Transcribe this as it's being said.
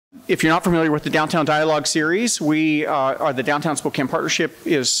If you're not familiar with the Downtown Dialogue series, we are the Downtown Spokane Partnership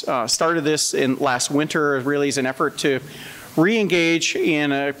is started this in last winter, really as an effort to re-engage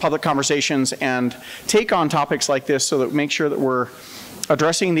in public conversations and take on topics like this so that make sure that we're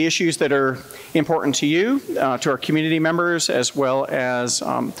addressing the issues that are important to you, to our community members, as well as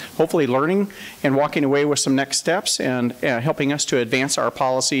hopefully learning and walking away with some next steps and helping us to advance our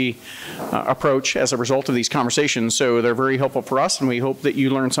policy approach as a result of these conversations. So they're very helpful for us, and we hope that you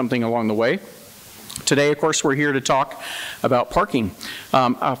learn something along the way. Today, of course, we're here to talk about parking.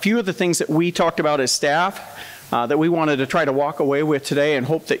 A few of the things that we talked about as staff that we wanted to try to walk away with today and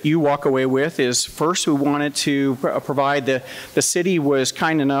hope that you walk away with is, first, we wanted to provide the city was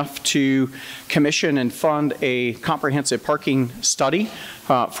kind enough to commission and fund a comprehensive parking study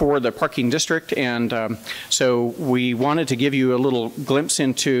for the parking district, and so we wanted to give you a little glimpse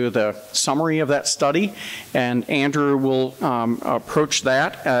into the summary of that study, and Andrew will approach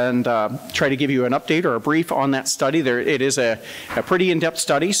that and try to give you an update or a brief on that study. It is a pretty in-depth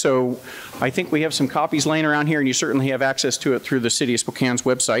study, so I think we have some copies laying around here, and you certainly have access to it through the City of Spokane's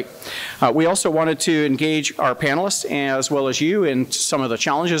website. We also wanted to engage our panelists as well as you in some of the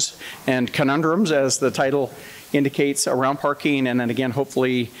challenges and conundrums, as the title indicates, around parking, and then again,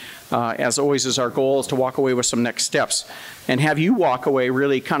 hopefully, as always is our goal, is to walk away with some next steps and have you walk away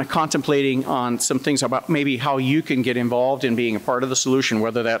really kind of contemplating on some things about maybe how you can get involved in being a part of the solution,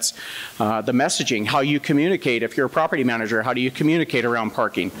 whether that's the messaging, how you communicate. If you're a property manager, how do you communicate around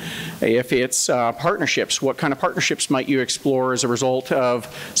parking? If it's partnerships, what kind of partnerships might you explore as a result of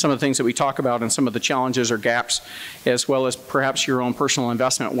some of the things that we talk about and some of the challenges or gaps, as well as perhaps your own personal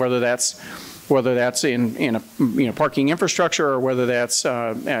investment, whether that's in a parking infrastructure, or whether that's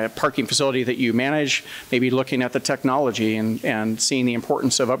a parking facility that you manage, maybe looking at the technology and seeing the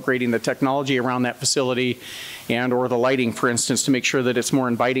importance of upgrading the technology around that facility, and or the lighting, for instance, to make sure that it's more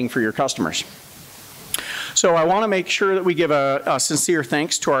inviting for your customers. So I want to make sure that we give a sincere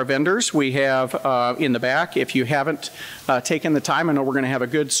thanks to our vendors. We have in the back, if you haven't taken the time, I know we're going to have a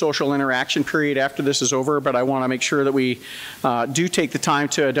good social interaction period after this is over, but I want to make sure that we do take the time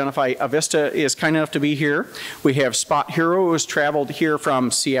to identify. Avista is kind enough to be here. We have Spot Hero, who has traveled here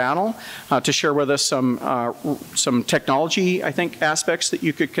from Seattle to share with us some technology, I think, aspects that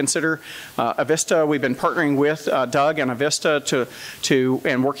you could consider. Avista, we've been partnering with Doug and Avista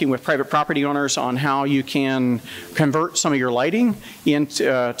and working with private property owners on how you can convert some of your lighting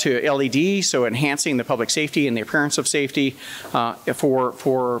into to LED, so enhancing the public safety and the appearance of safety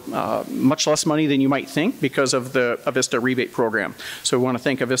for much less money than you might think because of the Avista rebate program. So we want to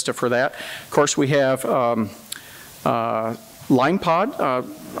thank Avista for that. Of course, we have LimePod.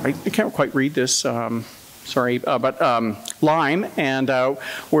 I can't quite read this. Sorry, but Lime, and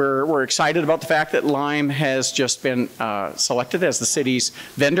we're excited about the fact that Lime has just been selected as the city's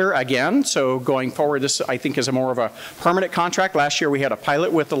vendor again. So going forward, this I think is a more of a permanent contract. Last year we had a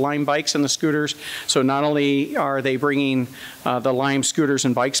pilot with the Lime bikes and the scooters. So not only are they bringing the Lime scooters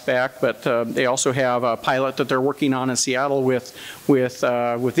and bikes back, but they also have a pilot that they're working on in Seattle with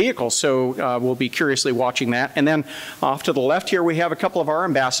vehicles. So we'll be curiously watching that. And then off to the left here, we have a couple of our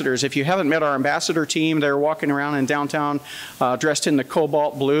ambassadors. If you haven't met our ambassador team, they're walking around in downtown dressed in the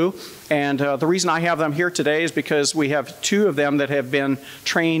cobalt blue. And the reason I have them here today is because we have two of them that have been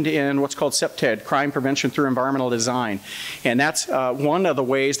trained in what's called CPTED, Crime Prevention Through Environmental Design. And that's one of the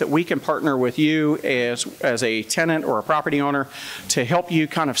ways that we can partner with you as a tenant or a property owner to help you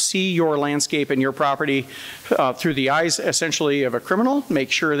kind of see your landscape and your property through the eyes, essentially, of a criminal.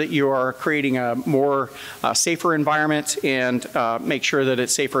 Make sure that you are creating a more safer environment, and make sure that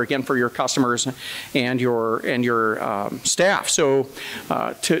it's safer, again, for your customers and your staff. So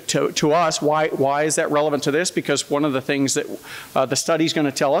to us, why is that relevant to this? Because one of the things that the study is going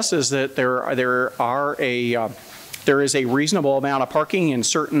to tell us is that there is a reasonable amount of parking in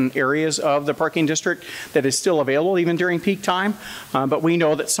certain areas of the parking district that is still available even during peak time. But we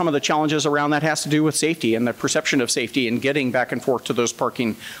know that some of the challenges around that has to do with safety and the perception of safety and getting back and forth to those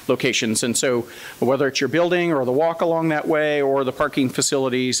parking locations. And so whether it's your building or the walk along that way or the parking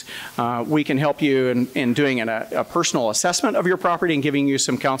facilities, we can help you in doing a personal assessment of your property and giving you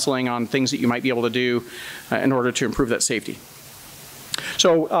some counseling on things that you might be able to do in order to improve that safety.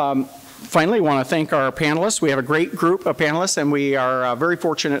 So finally, I want to thank our panelists. We have a great group of panelists, and we are very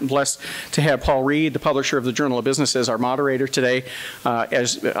fortunate and blessed to have Paul Reed, the publisher of the Journal of Business, as our moderator today.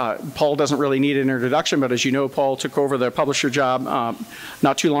 Paul doesn't really need an introduction, but as you know, Paul took over the publisher job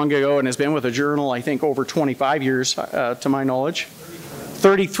not too long ago and has been with the Journal, I think, over 25 years, to my knowledge.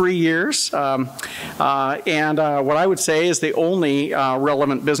 33 years, and what I would say is the only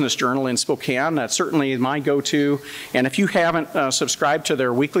relevant business journal in Spokane. That's certainly my go-to, and if you haven't subscribed to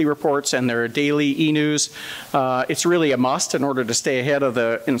their weekly reports and their daily e-news, it's really a must in order to stay ahead of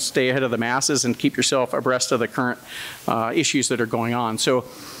the masses and keep yourself abreast of the current issues that are going on. So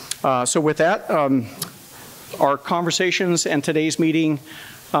with that, our conversations and today's meeting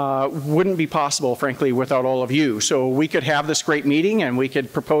wouldn't be possible, frankly, without all of you. So we could have this great meeting and we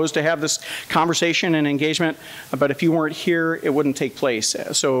could propose to have this conversation and engagement, but if you weren't here, it wouldn't take place.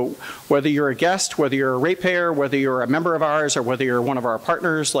 So whether you're a guest, whether you're a ratepayer, whether you're a member of ours, or whether you're one of our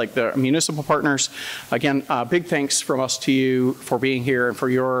partners, like the municipal partners, again, big thanks from us to you for being here and for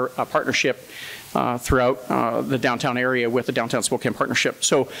your partnership throughout the downtown area with the Downtown Spokane Partnership.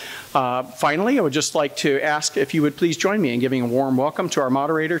 So finally, I would just like to ask if you would please join me in giving a warm welcome to our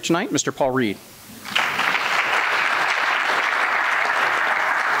moderator tonight, Mr. Paul Reed.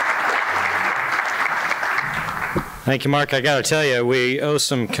 Thank you, Mark. I got to tell you, we owe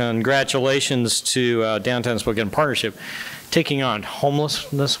some congratulations to Downtown Spokane Partnership. Taking on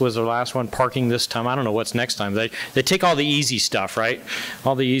homelessness was their last one, parking this time. I don't know what's next time. They take all the easy stuff, right?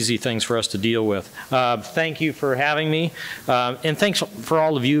 All the easy things for us to deal with. Thank you for having me. And thanks for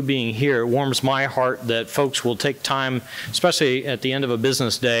all of you being here. It warms my heart that folks will take time, especially at the end of a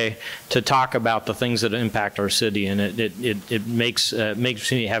business day, to talk about the things that impact our city. And it makes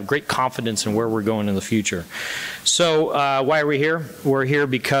me have great confidence in where we're going in the future. So why are we here? We're here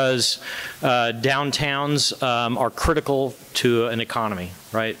because downtowns are critical to an economy,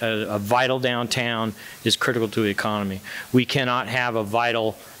 right? A vital downtown is critical to the economy. We cannot have a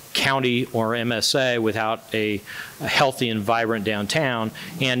vital county or MSA without a healthy and vibrant downtown,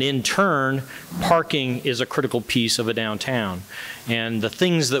 and in turn, parking is a critical piece of a downtown. And the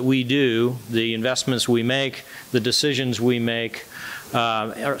things that we do, the investments we make, the decisions we make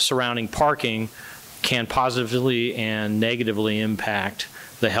surrounding parking can positively and negatively impact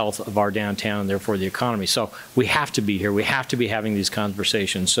the health of our downtown and therefore the economy. So we have to be here. We have to be having these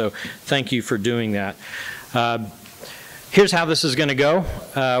conversations. So thank you for doing that. Here's how this is going to go.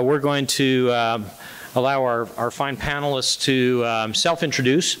 We're going to allow our fine panelists to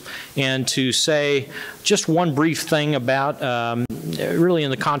self-introduce and to say just one brief thing about really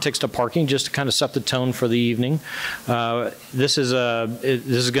in the context of parking, just to kind of set the tone for the evening. This is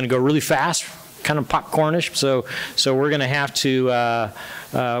going to go really fast, kind of popcornish, so we're going to have to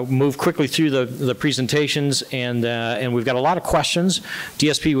move quickly through the presentations, and we've got a lot of questions.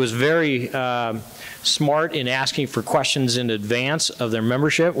 DSP was very smart in asking for questions in advance of their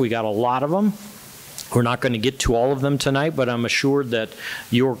membership. We got a lot of them. We're not going to get to all of them tonight, but I'm assured that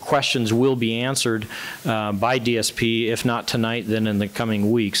your questions will be answered by DSP, if not tonight, then in the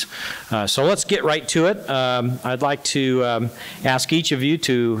coming weeks. So let's get right to it. I'd like to ask each of you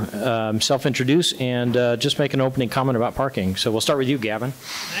to self-introduce and just make an opening comment about parking. So we'll start with you, Gavin.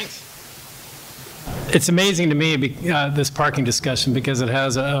 Thanks. It's amazing to me, this parking discussion, because it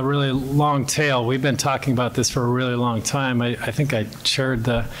has a really long tail. We've been talking about this for a really long time. I think I chaired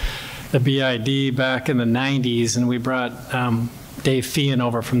the BID back in the 90s, and we brought Dave Feehan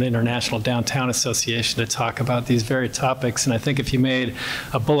over from the International Downtown Association to talk about these very topics. And I think if you made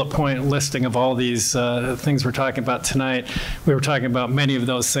a bullet point listing of all these things we're talking about tonight, we were talking about many of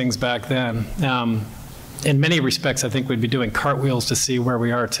those things back then. In many respects, I think we'd be doing cartwheels to see where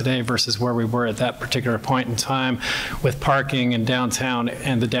we are today versus where we were at that particular point in time with parking and downtown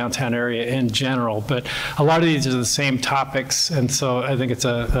and the downtown area in general. But a lot of these are the same topics, and so I think it's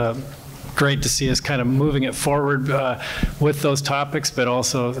great to see us kind of moving it forward with those topics, but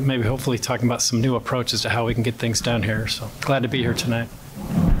also maybe hopefully talking about some new approaches to how we can get things done here. So glad to be here tonight.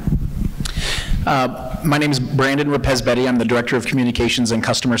 My name is Brandon Rapez-Betty. I'm the Director of Communications and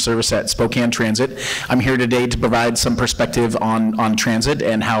Customer Service at Spokane Transit. I'm here today to provide some perspective on transit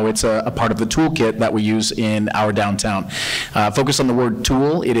and how it's a part of the toolkit that we use in our downtown. Focus on the word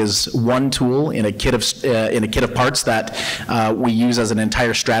tool. It is one tool in a kit of parts that we use as an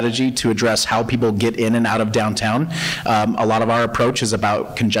entire strategy to address how people get in and out of downtown. A lot of our approach is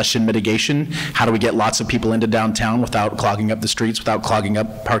about congestion mitigation. How do we get lots of people into downtown without clogging up the streets, without clogging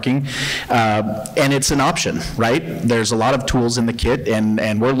up parking? And it's an option, right? There's a lot of tools in the kit,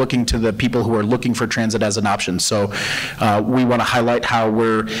 and we're looking to the people who are looking for transit as an option. So we want to highlight how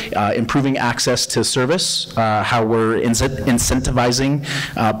we're improving access to service, how we're incentivizing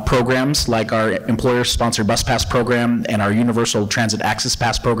programs like our employer-sponsored bus pass program and our universal transit access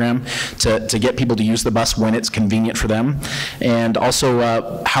pass program to get people to use the bus when it's convenient for them, and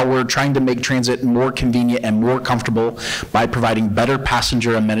also how we're trying to make transit more convenient and more comfortable by providing better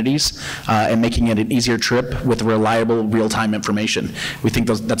passenger amenities and and making it an easier trip with reliable, real-time information. We think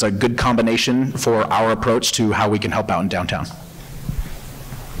that's a good combination for our approach to how we can help out in downtown.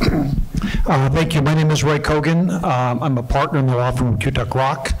 Thank you. My name is Roy Kogan. I'm a partner in the law firm Cutuck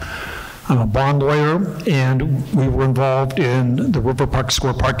Rock. I'm a bond lawyer, and we were involved in the River Park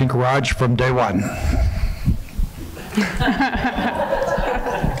Square parking garage from day one.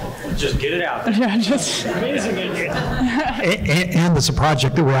 Just get it out there. Yeah, just Amazing. And it's a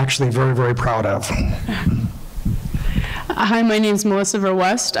project that we're actually very, very proud of. Hi, my name is Melissa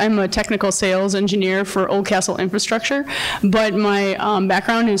Verwest. I'm a technical sales engineer for Old Castle Infrastructure, but my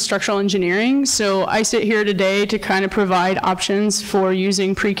background is structural engineering, so I sit here today to kind of provide options for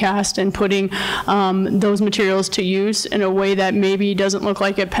using precast and putting those materials to use in a way that maybe doesn't look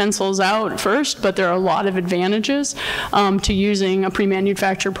like it pencils out first, but there are a lot of advantages to using a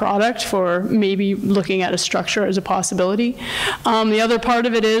pre-manufactured product for maybe looking at a structure as a possibility. The other part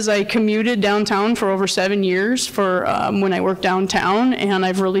of it is I commuted downtown for over 7 years for when I worked downtown, and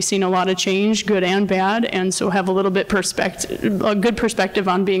I've really seen a lot of change, good and bad, and so have a little bit a good perspective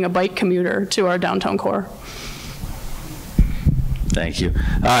on being a bike commuter to our downtown core. Thank you.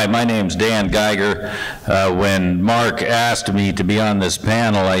 Hi, my name's Dan Geiger. When Mark asked me to be on this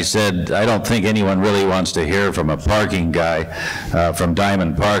panel, I said, I don't think anyone really wants to hear from a parking guy from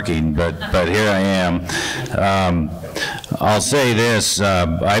Diamond Parking, but here I am. I'll say this,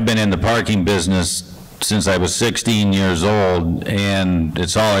 I've been in the parking business since I was 16 years old, and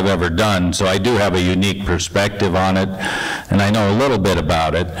it's all I've ever done, so I do have a unique perspective on it, and I know a little bit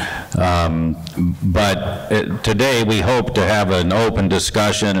about it. Today we hope to have an open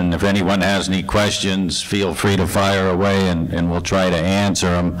discussion, and if anyone has any questions, feel free to fire away, and we'll try to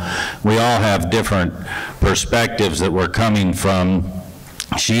answer them. We all have different perspectives that we're coming from.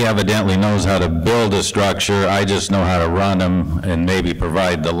 She evidently knows how to build a structure. I just know how to run them and maybe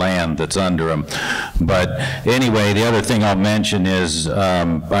provide the land that's under them. But anyway, the other thing I'll mention is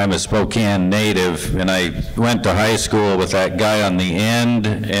I'm a Spokane native, and I went to high school with that guy on the end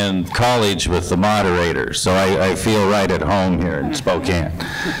and college with the moderator. So I feel right at home here in Spokane.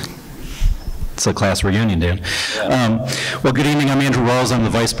 It's a class reunion, Dan. Well, good evening. I'm Andrew Rawls. I'm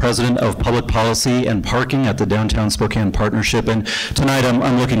the Vice President of Public Policy and Parking at the Downtown Spokane Partnership. And tonight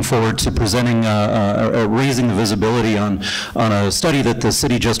I'm looking forward to presenting, raising the visibility on a study that the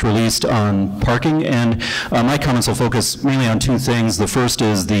city just released on parking. And my comments will focus mainly on two things. The first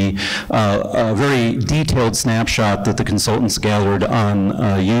is the very detailed snapshot that the consultants gathered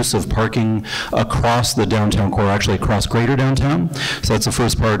on use of parking across the downtown core, actually across greater downtown. So that's the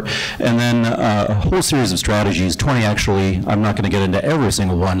first part. And then a whole series of strategies, 20 actually. I'm not going to get into every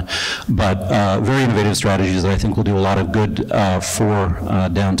single one, but very innovative strategies that I think will do a lot of good for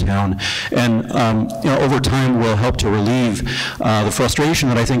downtown. And you know, over time will help to relieve the frustration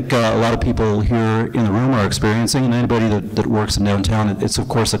that I think a lot of people here in the room are experiencing, and anybody that works in downtown. It's of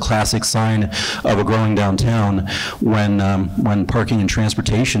course a classic sign of a growing downtown when parking and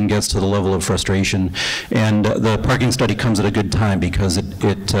transportation gets to the level of frustration. And the parking study comes at a good time because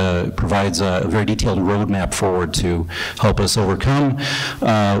it provides a very detailed roadmap forward to help us overcome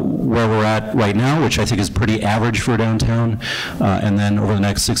where we're at right now, which I think is pretty average for downtown, and then over the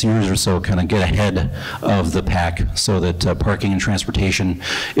next 6 years or so kind of get ahead of the pack so that parking and transportation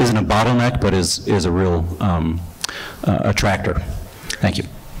isn't a bottleneck but is a real attractor. Thank you.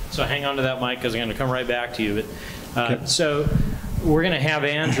 So hang on to that, Mike, because I'm going to come right back to you. But, okay. So we're going to have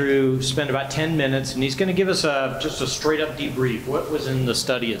Andrew spend about 10 minutes, and he's going to give us just a straight-up debrief. What was in the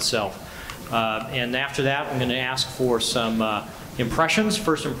study itself? And after that, I'm going to ask for some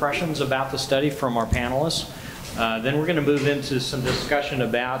first impressions about the study from our panelists. Then we're going to move into some discussion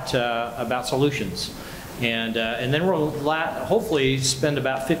about solutions. And then we'll hopefully spend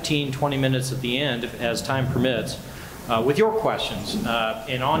about 15, 20 minutes at the end, as time permits, with your questions.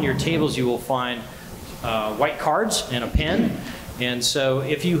 And on your tables, you will find white cards and a pen. And so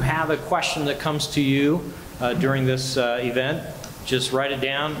if you have a question that comes to you during this event, just write it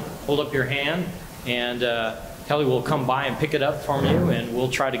down, hold up your hand, and Kelly will come by and pick it up from you, and we'll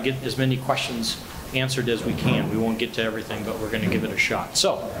try to get as many questions answered as we can. We won't get to everything, but we're going to give it a shot.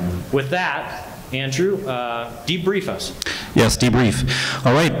 So with that, Andrew, debrief us. Yes, debrief.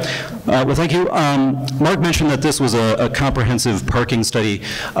 All right. Well, thank you. Mark mentioned that this was a comprehensive parking study.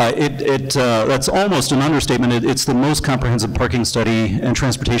 That's almost an understatement. It's the most comprehensive parking study and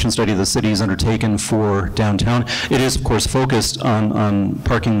transportation study the city has undertaken for downtown. It is, of course, focused on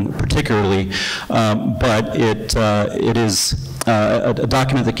parking particularly, but it is a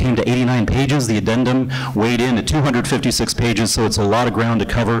document that came to 89 pages. The addendum weighed in at 256 pages, so it's a lot of ground to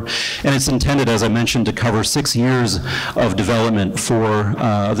cover. And it's intended, as I mentioned, to cover 6 years of development for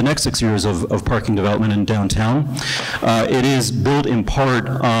the next 6 years of parking development in downtown. It is built in part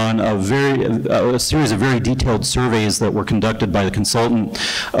on a series of very detailed surveys that were conducted by the consultant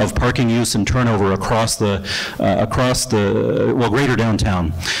of parking use and turnover across the greater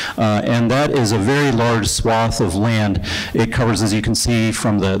downtown. And that is a very large swath of land. It covers, as you can see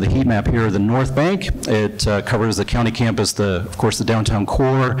from the heat map here, the North Bank. It covers the county campus, of course, the downtown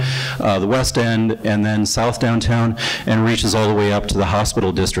core, the West End, and then South Downtown, and reaches all the way up to the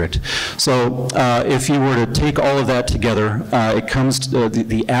hospital district. So if you were to take all of that together, it comes to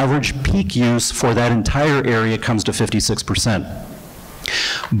the average peak use for that entire area comes to 56%.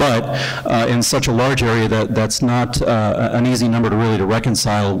 But in such a large area, that's not an easy number to really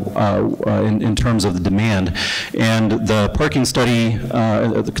reconcile in terms of the demand. And the parking study,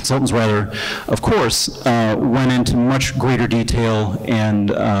 the consultants rather, of course, went into much greater detail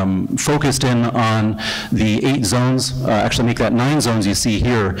and focused in on the 8 zones, actually make that 9 zones you see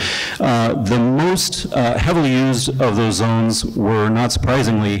here. The most heavily used of those zones were, not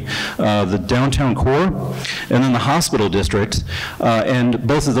surprisingly, the downtown core and then the hospital district. And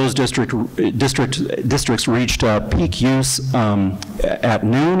both of those districts reached peak use at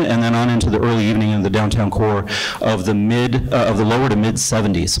noon and then on into the early evening in the downtown core of the lower to mid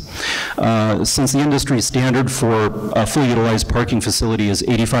 70s. Since the industry standard for a fully utilized parking facility is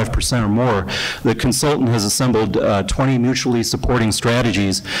 85% or more, the consultant has assembled 20 mutually supporting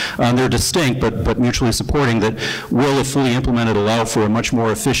strategies. They're distinct but mutually supporting that will, if fully implemented, allow for a much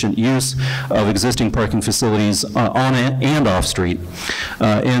more efficient use of existing parking facilities on and off street.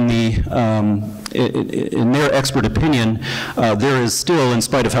 In their expert opinion, there is still, in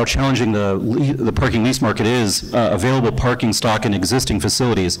spite of how challenging the parking lease market is, available parking stock in existing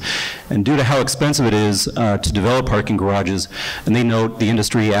facilities. And due to how expensive it is to develop parking garages, and they note the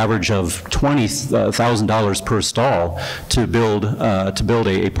industry average of $20,000 per stall to build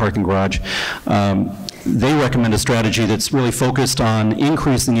a parking garage, they recommend a strategy that's really focused on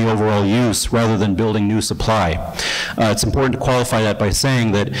increasing the overall use rather than building new supply. It's important to qualify that by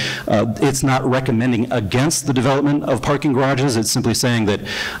saying that it's not recommending against the development of parking garages. It's simply saying that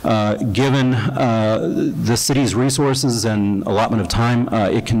given the city's resources and allotment of time,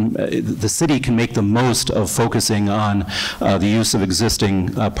 the city can make the most of focusing on the use of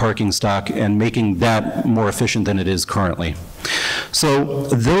existing parking stock and making that more efficient than it is currently. So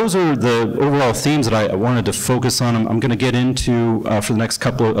those are the overall themes that I wanted to focus on. I'm going to get into, for the next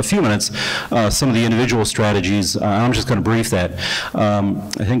a few minutes, some of the individual strategies. I'm just going to brief that.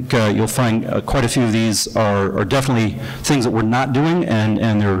 I think you'll find quite a few of these are definitely things that we're not doing,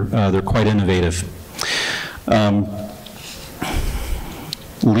 and they're quite innovative.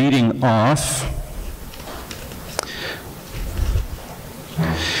 Leading off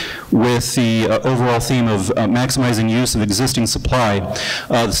with the overall theme of maximizing use of existing supply.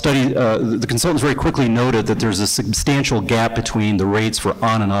 The consultants very quickly noted that there's a substantial gap between the rates for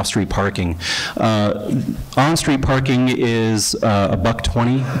on and off-street parking. On-street parking is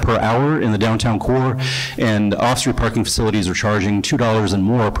 $1.20 per hour in the downtown core, and off-street parking facilities are charging $2 and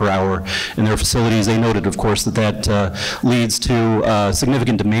more per hour in their facilities. They noted, of course, that leads to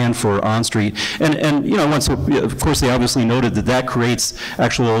significant demand for on-street. And you know, of course, they obviously noted that creates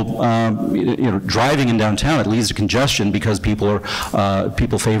actual driving in downtown. It leads to congestion because people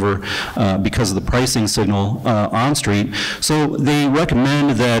favor because of the pricing signal on street. So they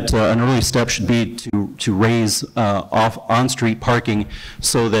recommend that an early step should be to raise on street parking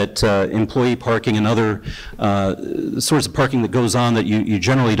so that employee parking and other sorts of parking that goes on that you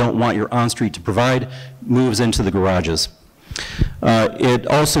generally don't want your on street to provide moves into the garages. It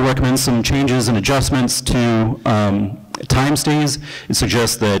also recommends some changes and adjustments to time stays. It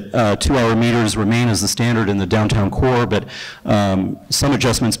suggests that 2-hour meters remain as the standard in the downtown core, but some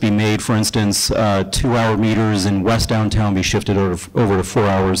adjustments be made. For instance, 2-hour meters in West Downtown be shifted over to 4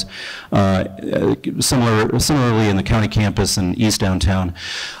 hours. Similarly in the county campus and East Downtown.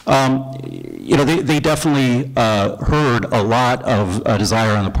 You know, they definitely heard a lot of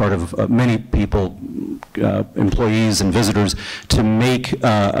desire on the part of many people, employees and visitors, to make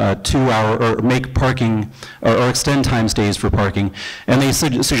a 2-hour or make parking or extend time stays for parking, and they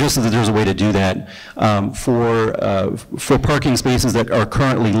suggested that there's a way to do that. For parking spaces that are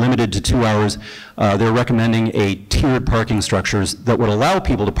currently limited to 2 hours, they're recommending a tiered parking structures that would allow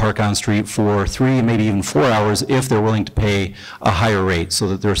people to park on street for 3, maybe even 4 hours if they're willing to pay a higher rate, so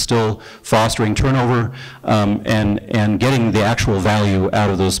that they're still fostering turnover and getting the actual value out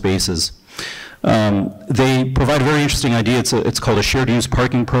of those spaces. They provide a very interesting idea. It's called a shared use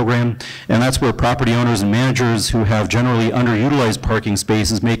parking program, and that's where property owners and managers who have generally underutilized parking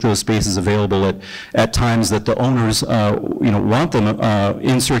spaces make those spaces available at times that the owners want them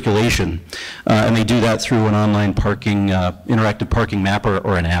in circulation, and they do that through an online parking interactive parking map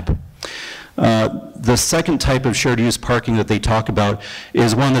or an app. The second type of shared use parking that they talk about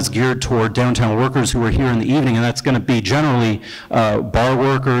is one that's geared toward downtown workers who are here in the evening, and that's going to be generally bar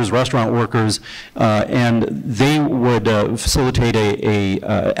workers, restaurant workers, and they would facilitate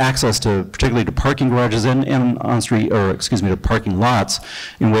access to, particularly to parking garages and on-street, or excuse me, to parking lots,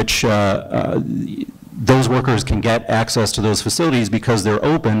 in which those workers can get access to those facilities because they're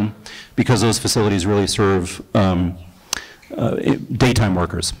open, because those facilities really serve daytime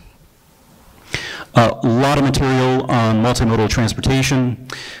workers. A lot of material on multimodal transportation,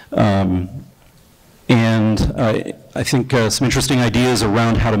 and I think some interesting ideas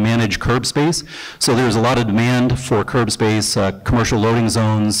around how to manage curb space. So there's a lot of demand for curb space, commercial loading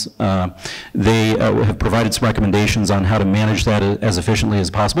zones. They have provided some recommendations on how to manage that as efficiently as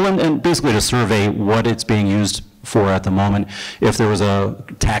possible, and basically to survey what it's being used for at the moment. If there was a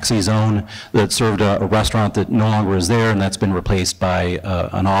taxi zone that served a restaurant that no longer is there and that's been replaced by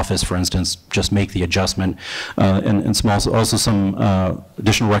an office, for instance, just make the adjustment. And some also some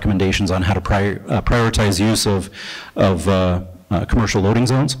additional recommendations on how to prioritize use of commercial loading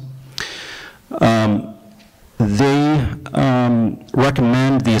zones. They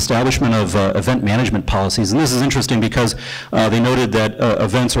recommend the establishment of event management policies, and this is interesting because they noted that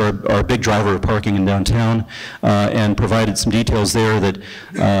events are a big driver of parking in downtown, and provided some details there that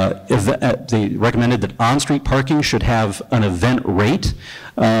they recommended that on-street parking should have an event rate.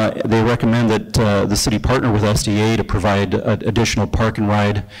 They recommend that the city partner with SDA to provide additional park and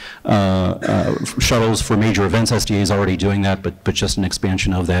ride shuttles for major events. SDA is already doing that, but just an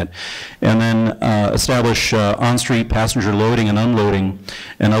expansion of that. And then establish on-street passenger loading and unloading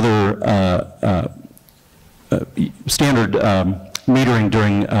and other standard metering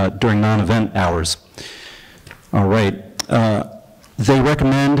during non-event hours. All right. They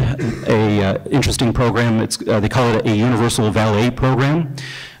recommend a interesting program. They call it a universal valet program,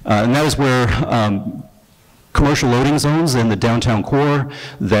 and that is where commercial loading zones in the downtown core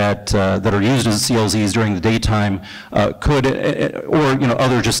that are used as CLZs during the daytime could, or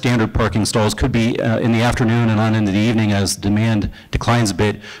other just standard parking stalls could be in the afternoon and on into the evening as demand declines a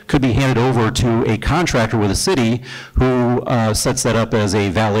bit, could be handed over to a contractor with a city who sets that up as a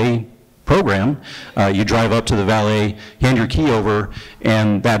valet program. You drive up to the valet, hand your key over,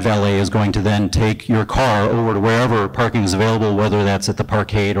 and that valet is going to then take your car over to wherever parking is available, whether that's at the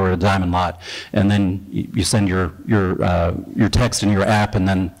parkade or a diamond lot, and then you send your text in your app, and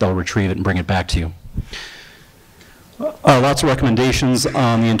then they'll retrieve it and bring it back to you. Lots of recommendations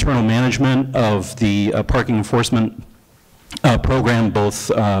on the internal management of the parking enforcement program,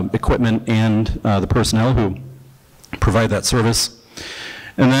 both equipment and the personnel who provide that service.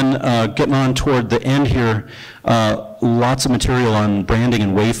 And then getting on toward the end here, lots of material on branding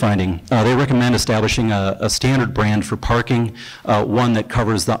and wayfinding. They recommend establishing a standard brand for parking, one that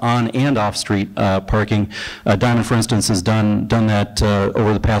covers the on and off street parking. Diamond, for instance, has done that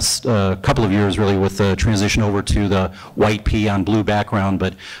over the past couple of years, really, with the transition over to the white P on blue background,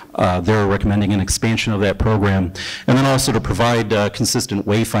 but they're recommending an expansion of that program. And then also to provide consistent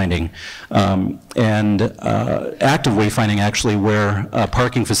wayfinding and active wayfinding, actually, where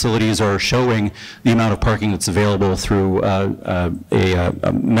parking facilities are showing the amount of parking that's available through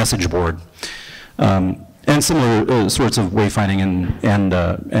a message board. And similar sorts of wayfinding and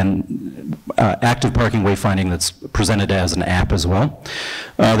active parking wayfinding that's presented as an app as well.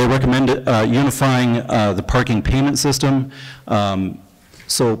 They recommend unifying the parking payment system.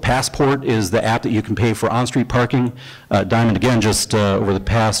 So Passport is the app that you can pay for on-street parking. Diamond, again, just over the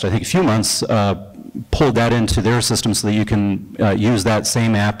past, I think, a few months, pulled that into their system so that you can use that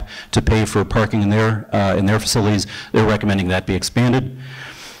same app to pay for parking in their facilities. They're recommending that be expanded.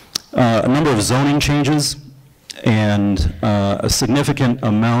 A number of zoning changes and a significant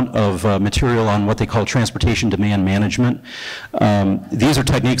amount of material on what they call transportation demand management. These are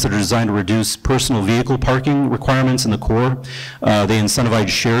techniques that are designed to reduce personal vehicle parking requirements in the core. They incentivize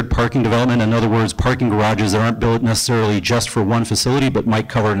shared parking development. In other words, parking garages that aren't built necessarily just for one facility but might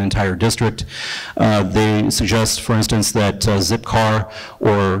cover an entire district. They suggest, for instance, that Zipcar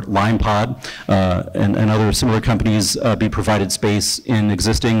or LimePod and other similar companies be provided space in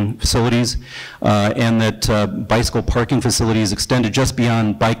existing facilities, and that bicycle parking facilities extended just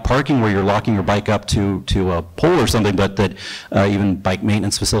beyond bike parking, where you're locking your bike up to a pole or something, but that even bike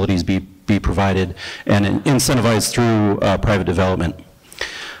maintenance facilities be provided and incentivized through private development.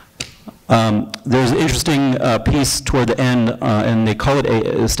 There's an interesting piece toward the end, and they call it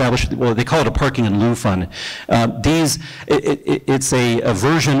they call it a parking in lieu fund. It's a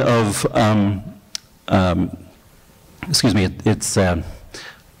version of, excuse me, it's,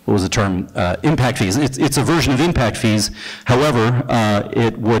 what was the term? Impact fees. It's a version of impact fees. However,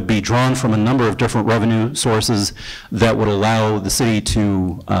 it would be drawn from a number of different revenue sources that would allow the city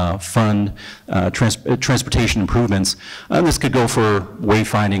to fund transportation improvements. This could go for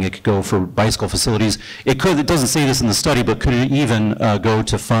wayfinding. It could go for bicycle facilities. It doesn't say this in the study, but could it even go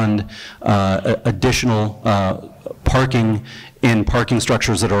to fund additional parking in parking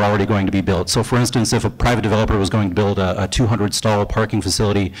structures that are already going to be built. So for instance, if a private developer was going to build a 200-stall parking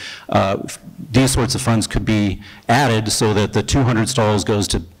facility, these sorts of funds could be added so that the 200 stalls goes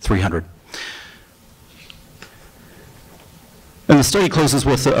to 300. And the study closes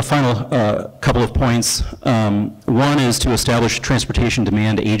with a final couple of points. One is to establish a transportation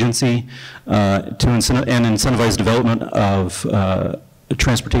demand agency to incentivize development of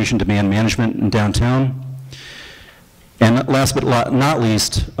transportation demand management in downtown. And last but not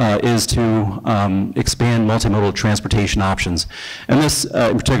least is to expand multimodal transportation options. And this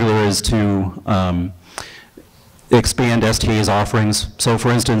in particular is to expand STA's offerings. So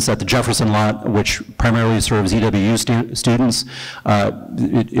for instance, at the Jefferson lot, which primarily serves EWU students,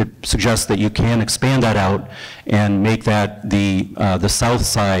 it suggests that you can expand that out and make that the south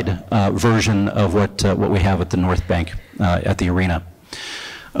side version of what we have at the North Bank at the arena.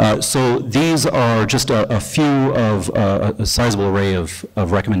 So these are just a few of a sizable array of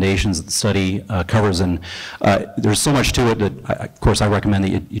recommendations that the study covers, and there's so much to it that, of course, I recommend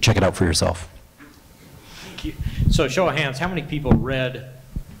that you check it out for yourself. Thank you. So show of hands, how many people read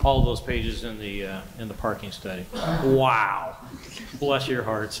all of those pages in the parking study? Wow. Bless your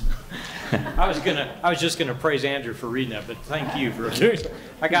hearts. I was just gonna praise Andrew for reading that, but thank you for doing it.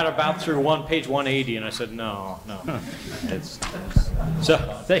 I got about through page 180, and I said no.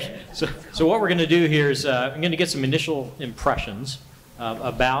 So what we're going to do here is I'm going to get some initial impressions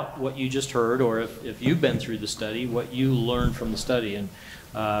about what you just heard, or if you've been through the study, what you learned from the study, and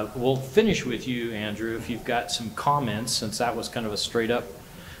we'll finish with you, Andrew, if you've got some comments, since that was kind of a straight up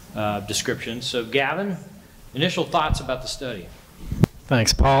description. So Gavin, initial thoughts about the study.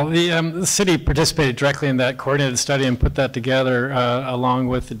 Thanks, Paul. The city participated directly in that coordinated study and put that together along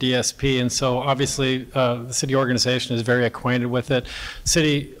with the DSP, and so obviously the city organization is very acquainted with it.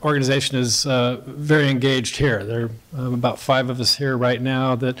 City organization is very engaged here. There are about 5 of us here right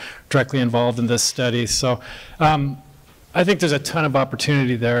now that are directly involved in this study. So I think there's a ton of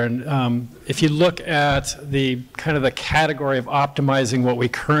opportunity there, and if you look at the kind of the category of optimizing what we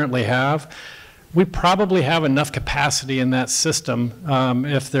currently have, we probably have enough capacity in that system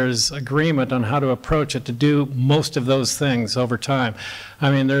if there's agreement on how to approach it to do most of those things over time.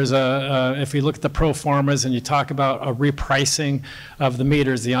 I mean, there's if you look at the pro formas and you talk about a repricing of the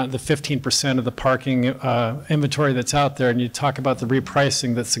meters, the 15% of the parking inventory that's out there, and you talk about the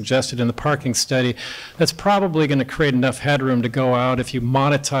repricing that's suggested in the parking study, that's probably going to create enough headroom to go out if you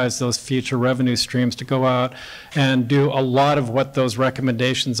monetize those future revenue streams to go out and do a lot of what those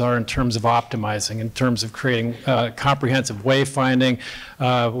recommendations are in terms of optimizing, in terms of creating comprehensive wayfinding.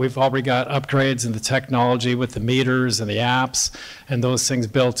 We've already got upgrades in the technology with the meters and the apps and those things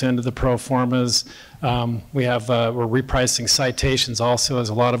built into the pro formas. We're repricing citations also, as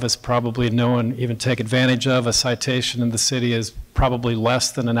a lot of us probably know and even take advantage of. A citation in the city is probably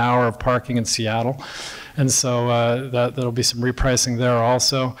less than an hour of parking in Seattle. And so that'll be some repricing there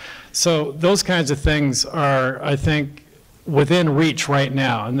also. So those kinds of things are, I think, within reach right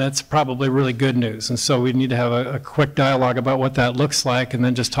now, and that's probably really good news. And so we need to have a quick dialogue about what that looks like, and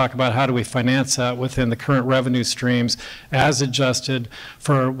then just talk about how do we finance that within the current revenue streams as adjusted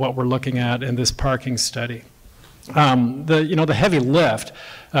for what we're looking at in this parking study. The heavy lift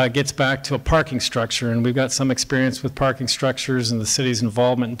gets back to a parking structure, and we've got some experience with parking structures and the city's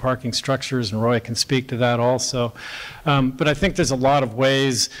involvement in parking structures, and Roy can speak to that also. But I think there's a lot of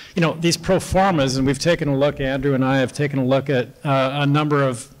ways, these pro formas, and we've taken a look, Andrew and I have taken a look at a number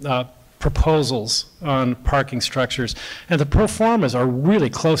of proposals on parking structures, and the pro formas are really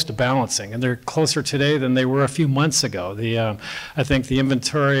close to balancing, and they're closer today than they were a few months ago. I think the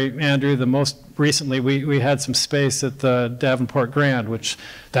inventory, Andrew, the most recently we had some space at the Davenport Grand, which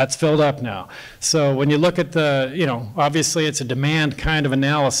that's filled up now. So when you look at obviously it's a demand kind of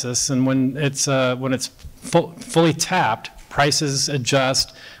analysis, and when it's fully tapped, prices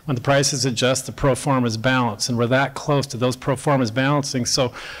adjust. When the prices adjust, the pro formas balance, and we're that close to those pro formas balancing.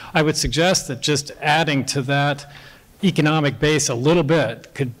 So I would suggest that just adding to that economic base a little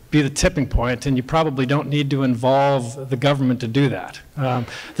bit could be the tipping point, and you probably don't need to involve the government to do that.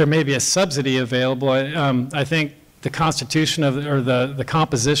 There may be a subsidy available. I think the constitution of, or the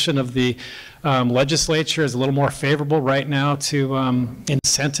composition of the legislature is a little more favorable right now to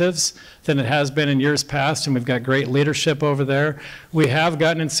incentives than it has been in years past, and we've got great leadership over there. We have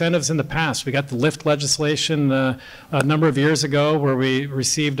gotten incentives in the past. We got the LIFT legislation a number of years ago where we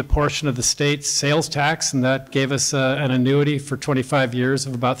received a portion of the state's sales tax, and that gave us an annuity for 25 years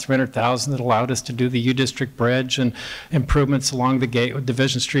of about $300,000 that allowed us to do the U-District Bridge and improvements along the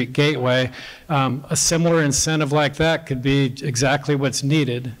Division Street Gateway. A similar incentive like that could be exactly what's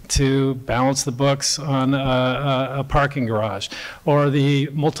needed to balance the books on a parking garage, or the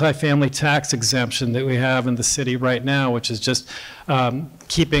multifamily tax exemption that we have in the city right now, which is just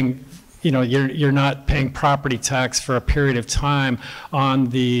keeping, you're not paying property tax for a period of time on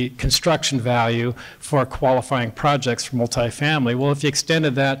the construction value for qualifying projects for multifamily. Well, if you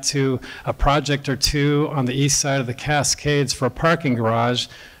extended that to a project or two on the east side of the Cascades for a parking garage,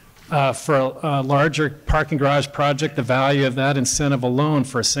 for a larger parking garage project, the value of that incentive alone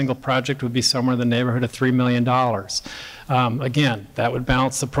for a single project would be somewhere in the neighborhood of $3 million. Again, that would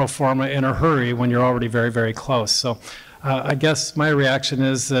balance the pro forma in a hurry when you're already very, very close. So I guess my reaction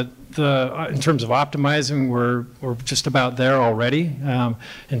is that in terms of optimizing, we're just about there already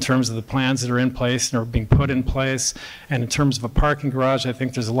in terms of the plans that are in place and are being put in place. And in terms of a parking garage, I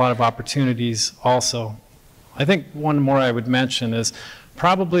think there's a lot of opportunities also. I think one more I would mention is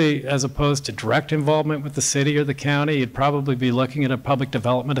probably, as opposed to direct involvement with the city or the county, you'd probably be looking at a public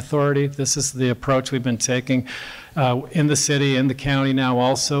development authority. This is the approach we've been taking in the city and the county now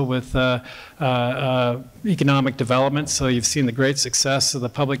also with economic development. So you've seen the great success of the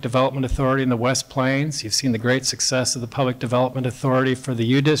Public Development Authority in the West Plains. You've seen the great success of the Public Development Authority for the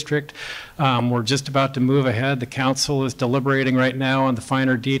U-District. We're just about to move ahead. The council is deliberating right now on the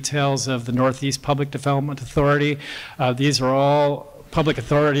finer details of the Northeast Public Development Authority. These are all public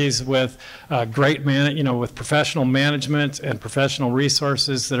authorities with with professional management and professional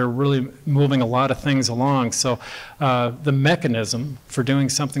resources that are really moving a lot of things along. So the mechanism for doing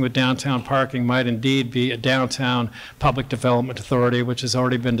something with downtown parking might indeed be a downtown public development authority, which has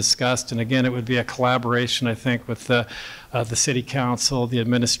already been discussed. And again, it would be a collaboration, I think, with the city council, the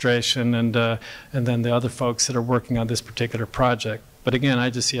administration, and then the other folks that are working on this particular project. But again, I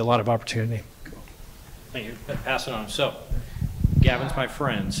just see a lot of opportunity. Thank you. Pass it on. So, Gavin's my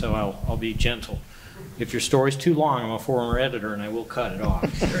friend, so I'll be gentle. If your story's too long, I'm a former editor, and I will cut it off.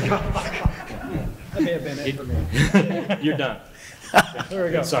 That may have been it for me. You're done. There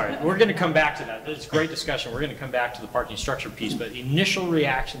we go. Sorry. We're going to come back to that. It's a great discussion. We're going to come back to the parking structure piece, but initial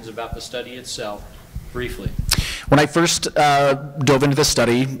reactions about the study itself, briefly. When I first dove into the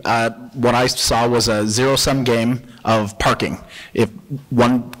study, what I saw was a zero-sum game of parking. If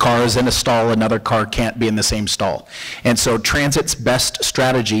one car is in a stall, another car can't be in the same stall. And so Transit's best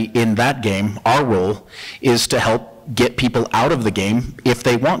strategy in that game, our role, is to help get people out of the game if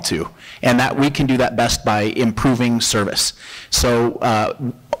they want to. And that we can do that best by improving service.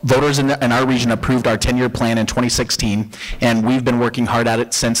 So voters in our region approved our 10-year plan in 2016, and we've been working hard at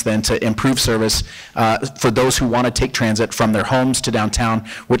it since then to improve service for those who want to take transit from their homes to downtown,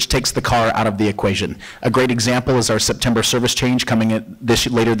 which takes the car out of the equation. A great example is our September service change coming in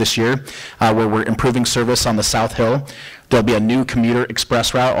later this year, where we're improving service on the South Hill. There'll be a new commuter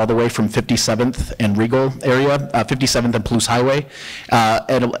express route all the way from 57th and Regal area, 57th and Palouse Highway,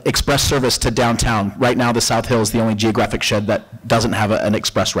 and express service to downtown. Right now, the South Hill is the only geographic shed that doesn't have an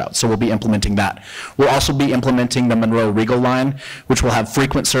express route, so we'll be implementing that. We'll also be implementing the Monroe-Regal line, which will have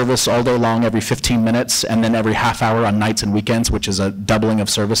frequent service all day long, every 15 minutes, and then every half hour on nights and weekends, which is a doubling of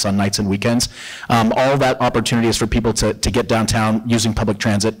service on nights and weekends. All that opportunity is for people to get downtown using public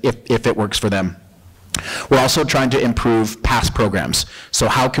transit if it works for them. We're also trying to improve pass programs. So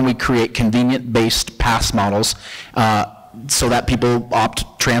how can we create convenient-based pass models so that people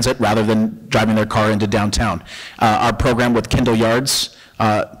opt transit rather than driving their car into downtown? Our program with Kendall Yards,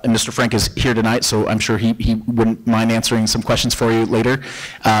 and Mr. Frank is here tonight, so I'm sure he wouldn't mind answering some questions for you later.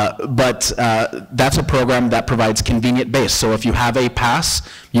 But that's a program that provides convenient base. So if you have a pass,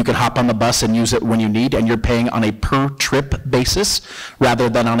 you can hop on the bus and use it when you need, and you're paying on a per-trip basis rather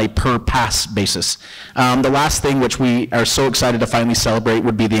than on a per-pass basis. The last thing, which we are so excited to finally celebrate,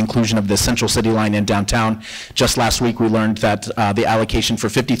 would be the inclusion of the Central City line in downtown. Just last week, we learned that the allocation for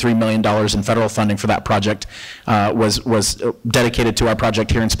 $53 million in federal funding for that project was dedicated to our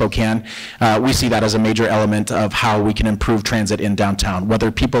project here in Spokane. We see that as a major element of how we can improve transit in downtown,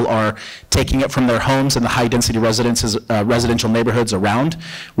 whether people are taking it from their homes in the high-density residential neighborhoods around,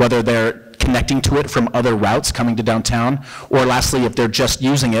 whether they're connecting to it from other routes coming to downtown, or lastly, if they're just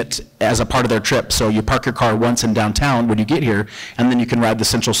using it as a part of their trip. So you park your car once in downtown when you get here, and then you can ride the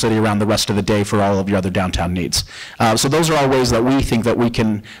Central City around the rest of the day for all of your other downtown needs. So those are all ways that we think that we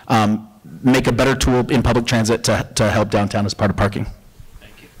can make a better tool in public transit to help downtown as part of parking.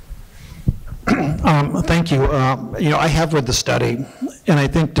 Thank you. I have read the study, and I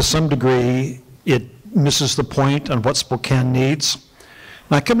think to some degree it misses the point on what Spokane needs.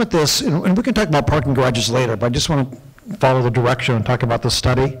 And I come at this, and we can talk about parking garages later, but I just want to follow the direction and talk about the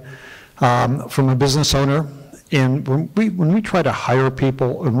study from a business owner. And when we try to hire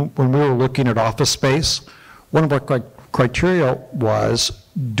people, and when we were looking at office space, one of our criteria was,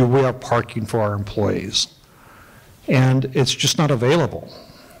 do we have parking for our employees? And it's just not available.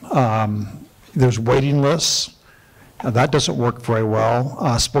 There's waiting lists. That doesn't work very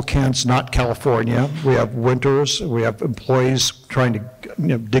well. Spokane's not California. We have winters. We have employees trying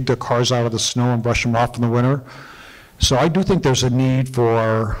to dig their cars out of the snow and brush them off in the winter. So I do think there's a need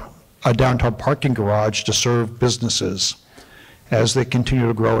for a downtown parking garage to serve businesses as they continue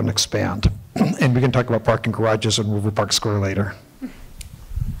to grow and expand. And we can talk about parking garages in River Park Square later.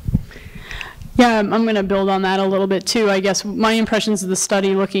 Yeah, I'm going to build on that a little bit too. I guess my impressions of the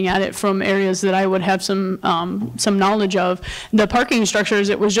study, looking at it from areas that I would have some knowledge of, the parking structures,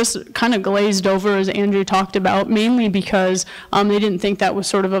 it was just kind of glazed over, as Andrew talked about, mainly because they didn't think that was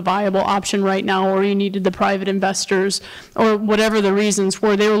sort of a viable option right now, or you needed the private investors, or whatever the reasons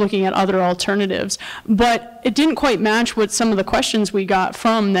were. They were looking at other alternatives. But it didn't quite match what some of the questions we got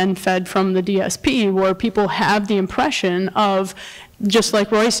then fed from the DSP, where people have the impression of, just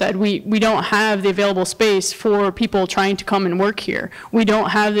like Roy said, we don't have the available space for people trying to come and work here. We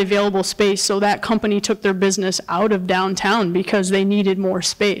don't have the available space, so that company took their business out of downtown because they needed more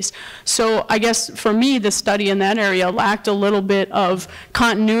space. So I guess for me, the study in that area lacked a little bit of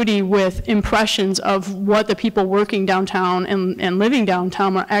continuity with impressions of what the people working downtown and living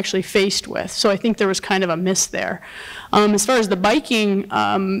downtown are actually faced with. So I think there was kind of a miss there. As far as the biking,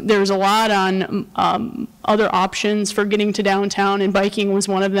 there was a lot on other options for getting to downtown, and biking was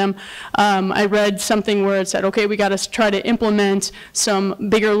one of them. I read something where it said, okay, we got to try to implement some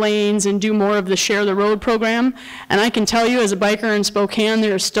bigger lanes and do more of the share the road program. And I can tell you, as a biker in Spokane,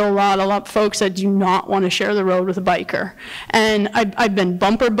 there's still a lot of folks that do not want to share the road with a biker. And I've been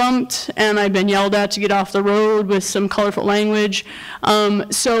bumper bumped, and I've been yelled at to get off the road with some colorful language.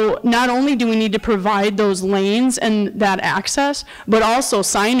 So not only do we need to provide those lanes and that access, but also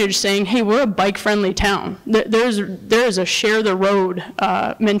signage saying, hey, we're a bike-friendly town. There's a share the road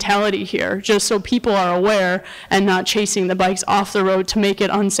mentality here, just so people are aware and not chasing the bikes off the road to make it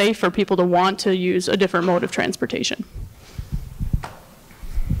unsafe for people to want to use a different mode of transportation.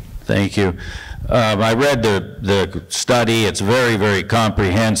 Thank you. I read the study. It's very, very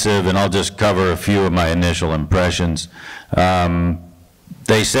comprehensive, and I'll just cover a few of my initial impressions.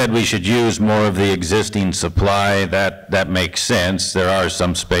 They said we should use more of the existing supply. That makes sense. There are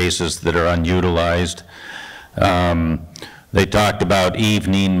some spaces that are unutilized. They talked about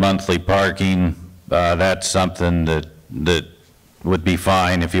evening monthly parking. That's something that would be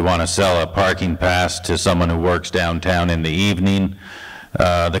fine if you want to sell a parking pass to someone who works downtown in the evening.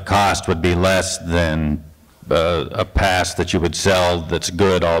 The cost would be less than a pass that you would sell that's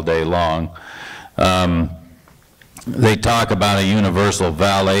good all day long. They talk about a universal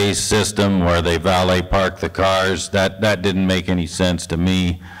valet system where they valet park the cars. That didn't make any sense to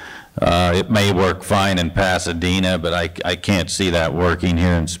me. It may work fine in Pasadena, but I can't see that working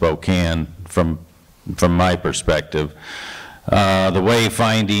here in Spokane from my perspective. The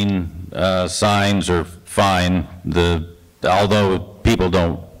wayfinding signs are fine. Although people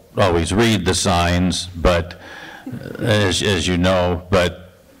don't always read the signs, but as you know, but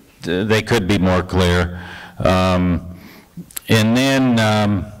they could be more clear. And then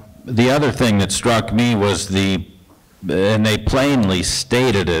the other thing that struck me was and they plainly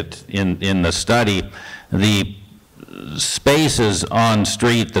stated it in the study, the spaces on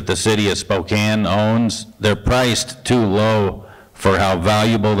street that the city of Spokane owns, they're priced too low for how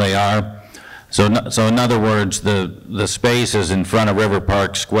valuable they are. So in other words, the spaces in front of River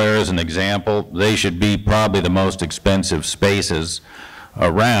Park Square, as an example, they should be probably the most expensive spaces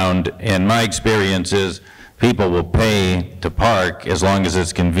around. And my experience is people will pay to park as long as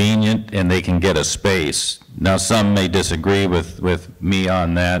it's convenient and they can get a space. Now, some may disagree with me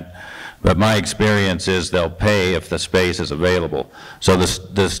on that, but my experience is they'll pay if the space is available. So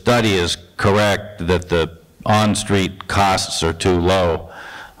the study is correct that the on-street costs are too low.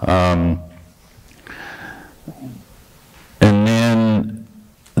 And then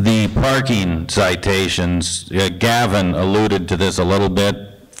the parking citations, Gavin alluded to this a little bit.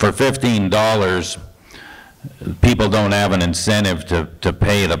 for $15, people don't have an incentive to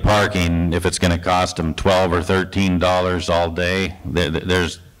pay the parking if it's going to cost them $12 or $13 all day.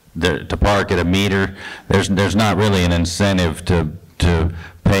 To park at a meter, there's not really an incentive to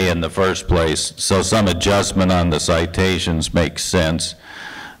pay in the first place. So some adjustment on the citations makes sense.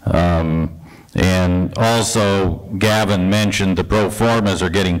 And also, Gavin mentioned the pro formas are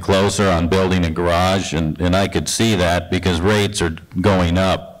getting closer on building a garage, and I could see that because rates are going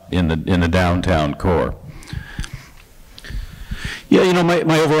up in the downtown core. Yeah, you know,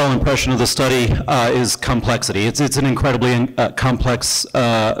 my overall impression of the study is complexity. It's an incredibly complex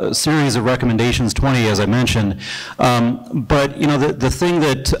series of recommendations, 20 as I mentioned. But you know, the thing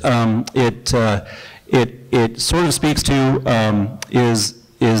that it sort of speaks to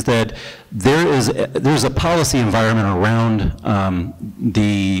is that there's a policy environment around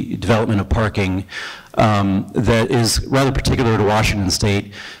the development of parking that is rather particular to Washington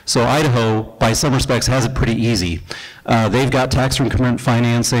State. So Idaho, by some respects, has it pretty easy. They've got tax increment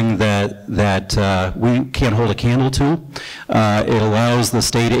financing that we can't hold a candle to. It allows the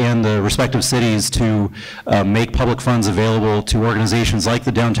state and the respective cities to make public funds available to organizations like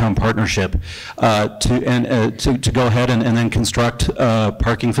the Downtown Partnership to go ahead and then construct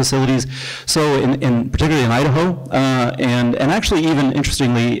parking facilities. So particularly in Idaho, and actually even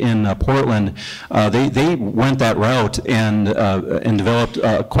interestingly in Portland, they went that route and developed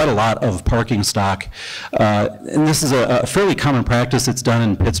quite a lot of parking stock. And this is a fairly common practice. It's done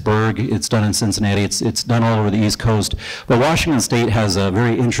in Pittsburgh, it's done in Cincinnati, it's done all over the East Coast. But Washington State has a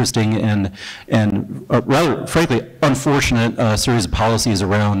very interesting and rather frankly unfortunate series of policies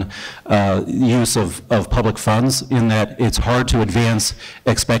around use of public funds, in that it's hard to advance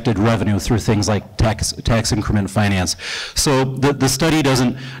expected revenue through things like tax increment finance. So the study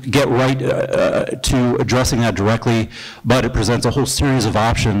doesn't get right to addressing that directly, but it presents a whole series of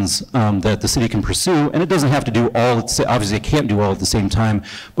options that the city can pursue, and it doesn't have to do all, obviously it can't do all at the same time,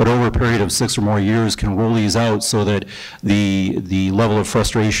 but over a period of 6 or more years can roll these out so that the level of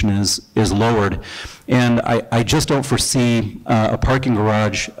frustration is lowered. And I just don't foresee a parking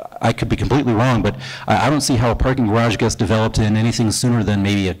garage. I could be completely wrong, but I don't see how a parking garage gets developed in anything sooner than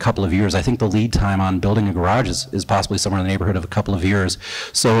maybe a couple of years. I think the lead time on building a garage is possibly somewhere in the neighborhood of a couple of years.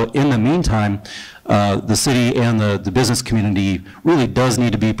 So in the meantime, the city and the business community really does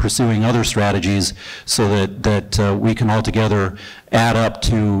need to be pursuing other strategies so that we can all together add up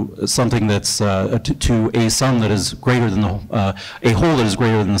to something that's to a sum that is greater than a whole that is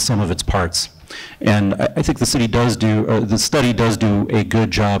greater than the sum of its parts. And I think the city does the study does do a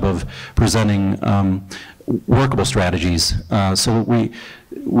good job of presenting workable strategies. So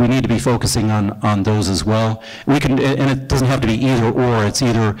we need to be focusing on those as well. We can, and it doesn't have to be either or. It's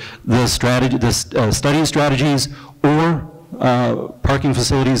either the study strategies or parking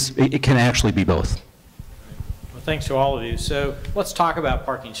facilities. It can actually be both. Well, thanks to all of you. So let's talk about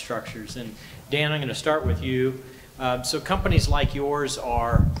parking structures. And Dan, I'm going to start with you. So companies like yours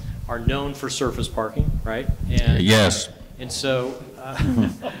are known for surface parking, right? And, yes. And so,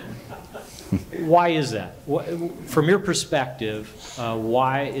 why is that? From your perspective,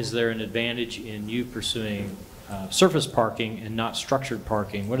 why is there an advantage in you pursuing surface parking and not structured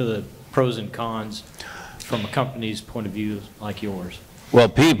parking? What are the pros and cons from a company's point of view like yours? Well,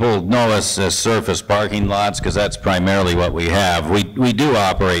 people know us as surface parking lots because that's primarily what we have. We do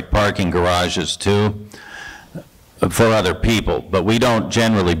operate parking garages too, for other people, but we don't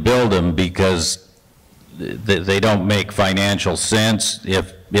generally build them because they don't make financial sense.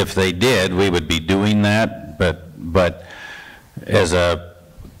 If they did, we would be doing that, but as a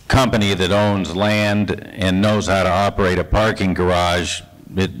company that owns land and knows how to operate a parking garage,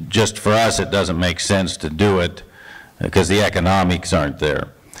 just for us it doesn't make sense to do it because the economics aren't there.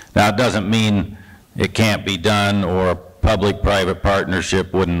 Now it doesn't mean it can't be done or a public-private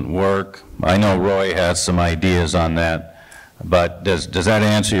partnership wouldn't work. I know Roy has some ideas on that, but does that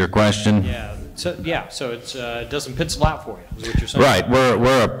answer your question? Yeah. So it's it doesn't pencil out for you, is what you're saying. Right.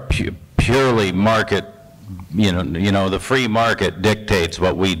 We're a purely market. You know, the free market dictates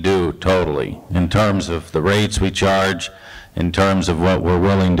what we do totally in terms of the rates we charge, in terms of what we're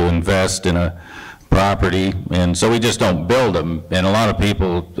willing to invest in a property, and so we just don't build them. And a lot of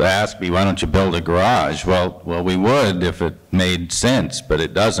people ask me, why don't you build a garage? Well, we would if it made sense, but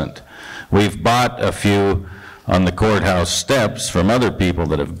it doesn't. We've bought a few on the courthouse steps from other people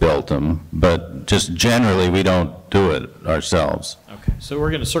that have built them, but just generally we don't do it ourselves. Okay, so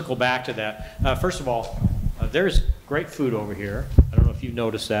we're going to circle back to that. First of all, there's great food over here. I don't know if you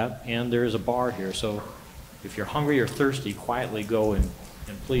noticed that, and there's a bar here. So if you're hungry or thirsty, quietly go and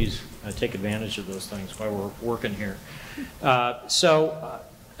please take advantage of those things while we're working here.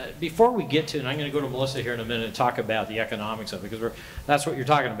 before we get to, and I'm going to go to Melissa here in a minute and talk about the economics of it, because that's what you're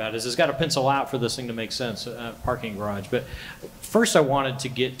talking about, is it's got to pencil out for this thing to make sense, parking garage. But first I wanted to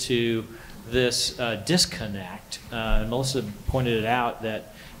get to this disconnect. And Melissa pointed it out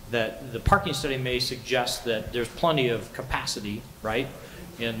that the parking study may suggest that there's plenty of capacity, right,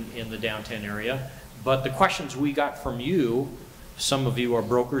 in the downtown area. But the questions we got from you, some of you are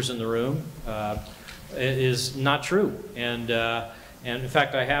brokers in the room, is not true. And in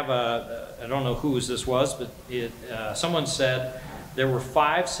fact, I have I don't know whose this was, but someone said there were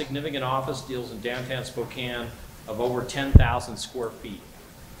 5 significant office deals in downtown Spokane of over 10,000 square feet.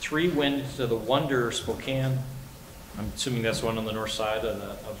 3 went into the Wonder Spokane, I'm assuming that's one on the north side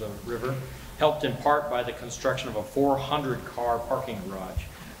of the river, helped in part by the construction of a 400-car parking garage.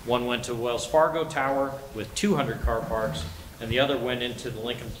 One went to Wells Fargo Tower with 200 car parks, and the other went into the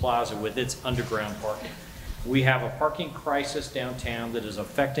Lincoln Plaza with its underground parking. We have a parking crisis downtown that is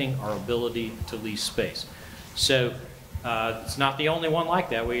affecting our ability to lease space. So it's not the only one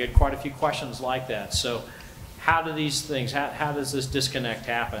like that. We had quite a few questions like that. So how do these things, how does this disconnect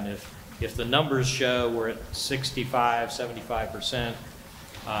happen? If the numbers show we're at 65, 75%,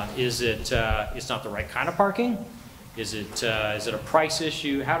 is it, it's not the right kind of parking? Is it a price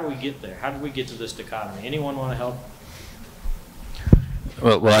issue? How do we get there? How do we get to this dichotomy? Anyone want to help?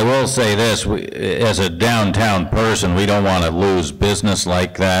 Well, I will say this, as a downtown person, we don't want to lose business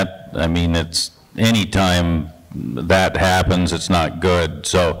like that. I mean, it's anytime that happens, it's not good.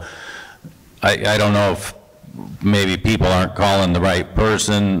 So I don't know if maybe people aren't calling the right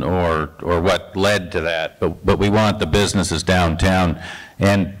person or what led to that, but we want the businesses downtown.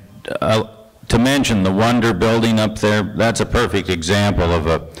 And to mention the Wonder building up there, that's a perfect example of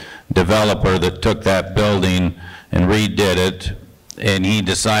a developer that took that building and redid it, and he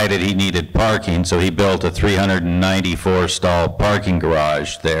decided he needed parking, so he built a 394 stall parking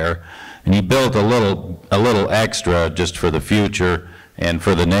garage there, and he built a little extra just for the future and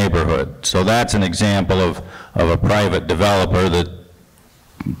for the neighborhood. So that's an example of a private developer that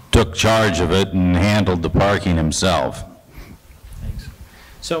took charge of it and handled the parking himself. Thanks.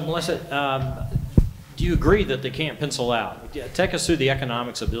 So Melissa, do you agree that they can't pencil out? Take us through the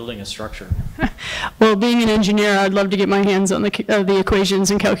economics of building a structure. Well, being an engineer, I'd love to get my hands on the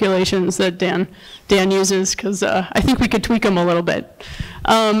equations and calculations that Dan uses, because I think we could tweak them a little bit.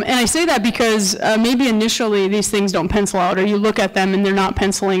 And I say that because maybe initially these things don't pencil out, or you look at them and they're not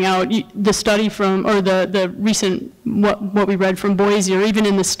penciling out. The study from, or the recent, what we read from Boise, or even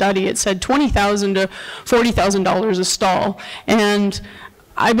in the study, it said $20,000 to $40,000 a stall. And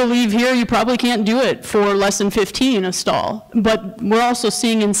I believe here you probably can't do it for less than 15 a stall. But we're also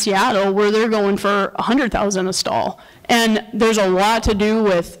seeing in Seattle where they're going for 100,000 a stall. And there's a lot to do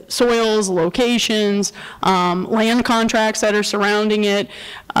with soils, locations, land contracts that are surrounding it.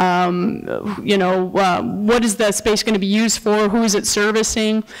 What is that space going to be used for? Who is it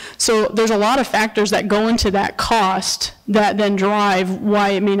servicing? So there's a lot of factors that go into that cost that then drive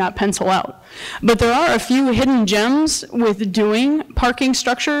why it may not pencil out. But there are a few hidden gems with doing parking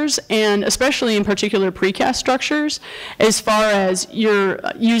structures, and especially in particular precast structures, as far as you're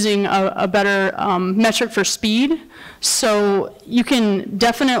using a better metric for speed. So you can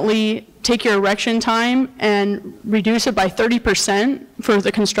definitely take your erection time and reduce it by 30% for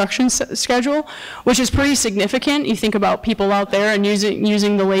the construction schedule, which is pretty significant. You think about people out there and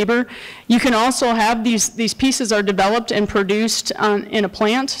using the labor. You can also have these pieces are developed and produced in a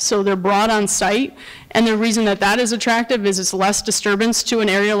plant, so they're brought on site. And the reason that is attractive is it's less disturbance to an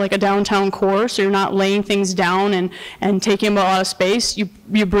area like a downtown core, so you're not laying things down and taking up a lot of space.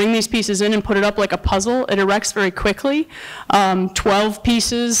 You bring these pieces in and put it up like a puzzle. It erects very quickly, 12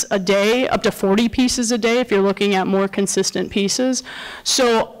 pieces a day, up to 40 pieces a day if you're looking at more consistent pieces.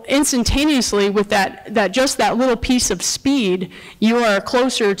 So instantaneously with just that little piece of speed, you are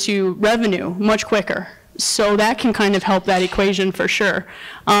closer to revenue much quicker. So that can kind of help that equation for sure.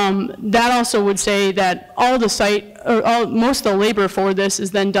 That also would say that all the site, or most of the labor for this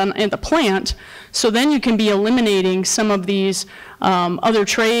is then done at the plant. So then you can be eliminating some of these other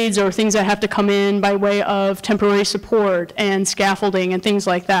trades or things that have to come in by way of temporary support and scaffolding and things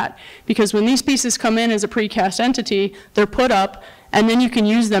like that. Because when these pieces come in as a precast entity, they're put up and then you can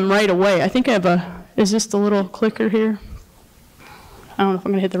use them right away. I think I have is this the little clicker here? I don't know if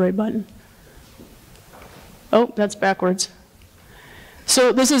I'm gonna hit the right button. Oh, that's backwards.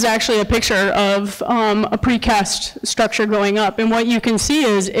 So this is actually a picture of a precast structure going up. And what you can see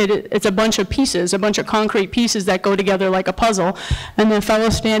is it's a bunch of pieces, a bunch of concrete pieces that go together like a puzzle. And the fellow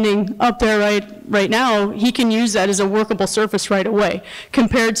standing up there right now, he can use that as a workable surface right away,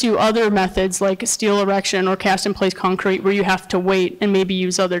 compared to other methods like steel erection or cast in place concrete where you have to wait and maybe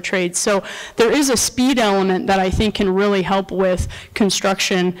use other trades. So there is a speed element that I think can really help with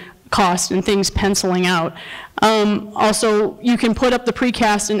construction cost and things penciling out. Also, you can put up the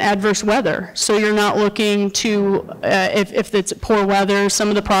precast in adverse weather, so you're not looking to, if it's poor weather, some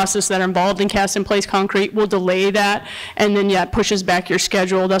of the process that are involved in cast-in-place concrete will delay that, and then yeah, it pushes back your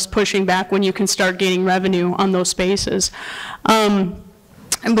schedule, thus pushing back when you can start gaining revenue on those spaces.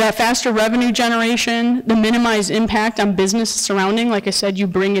 And that faster revenue generation, the minimized impact on business surrounding, like I said, you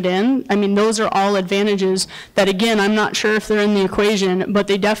bring it in. I mean, those are all advantages that, again, I'm not sure if they're in the equation, but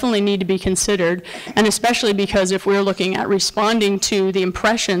they definitely need to be considered. And especially because if we're looking at responding to the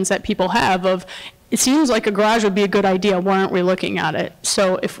impressions that people have of, it seems like a garage would be a good idea, why aren't we looking at it?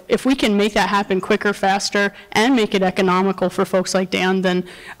 So if we can make that happen quicker, faster, and make it economical for folks like Dan, then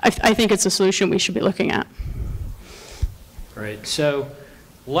I think it's a solution we should be looking at. Great. So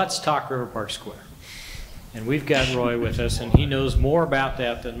let's talk River Park Square. And we've got Roy with us, and he knows more about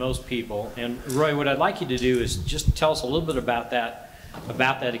that than most people. And Roy, what I'd like you to do is just tell us a little bit about that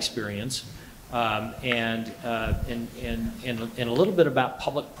experience, and a little bit about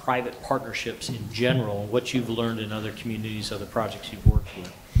public-private partnerships in general, what you've learned in other communities, other projects you've worked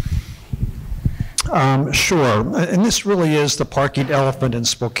with. Sure, and this really is the parking elephant in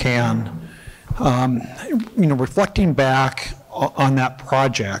Spokane. Reflecting back on that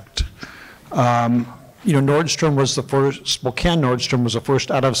project, Nordstrom was the first, Spokane Nordstrom was the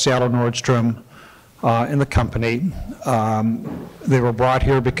first out of Seattle Nordstrom in the company. They were brought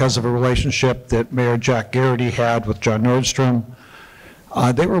here because of a relationship that Mayor Jack Garrity had with John Nordstrom.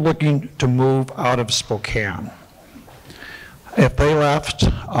 They were looking to move out of Spokane. If they left,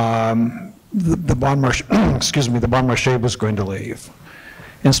 the Bon Marché, the Bon Marché was going to leave.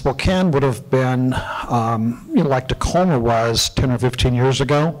 And Spokane would have been like Tacoma was 10 or 15 years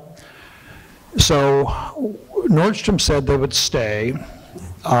ago. So Nordstrom said they would stay,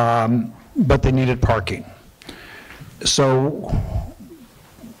 but they needed parking. So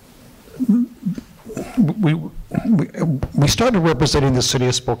we started representing the city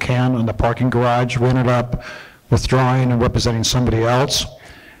of Spokane on the parking garage. We ended up withdrawing and representing somebody else.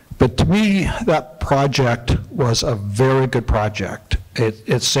 But to me, that project was a very good project.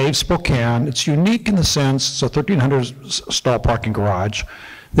 It saved Spokane. It's unique in the sense it's a 1,300 stall parking garage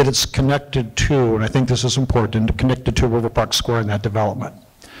that it's connected to, and I think this is important, connected to River Park Square in that development.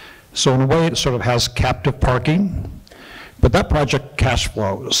 So in a way, it sort of has captive parking, but that project cash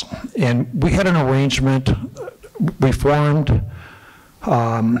flows. And we had an arrangement, we formed a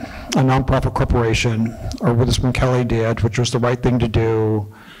nonprofit corporation, or what this one Kelly did, which was the right thing to do.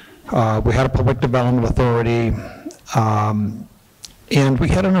 We had a public development authority, and we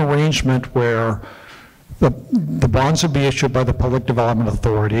had an arrangement where the bonds would be issued by the Public Development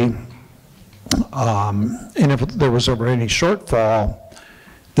Authority, and if there was ever any shortfall,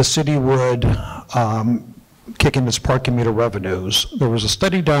 the city would kick in its parking meter revenues. There was a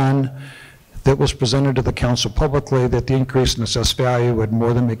study done that was presented to the council publicly that the increase in assessed value would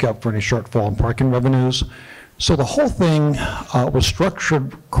more than make up for any shortfall in parking revenues. So the whole thing was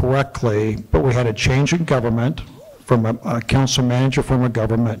structured correctly, but we had a change in government from a council manager form of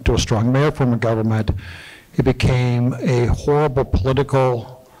government to a strong mayor form of government. It became a horrible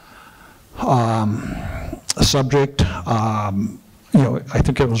political subject. I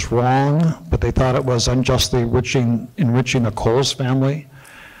think it was wrong, but they thought it was unjustly enriching the Coles family.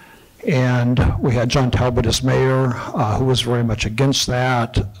 And we had John Talbot as mayor, who was very much against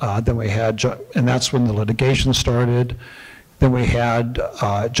that. Then we had, and that's when the litigation started. Then we had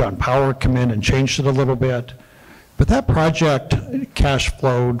John Power come in and changed it a little bit. But that project cash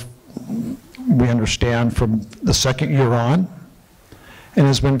flowed, we understand, from the second year on, and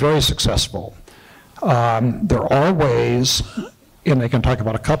has been very successful. There are ways, and I can talk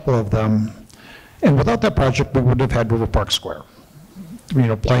about a couple of them, and without that project, we wouldn't have had River Park Square.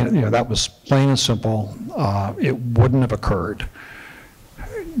 That was plain and simple. It wouldn't have occurred.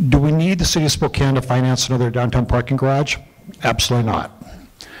 Do we need the city of Spokane to finance another downtown parking garage? Absolutely not.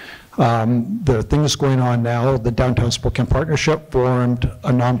 There are things going on now. The Downtown Spokane Partnership formed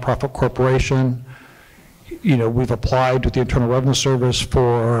a nonprofit corporation. We've applied with the Internal Revenue Service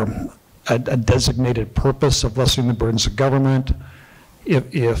for a designated purpose of lessening the burdens of government.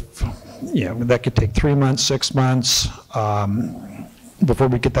 If that could take 3 months, 6 months. Before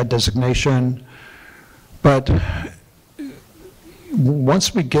we get that designation. But,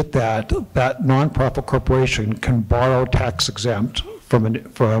 once we get that nonprofit corporation can borrow tax exempt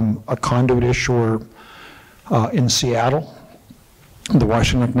from a conduit issuer in Seattle, the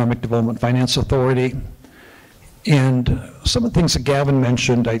Washington Economic Development Finance Authority. And some of the things that Gavin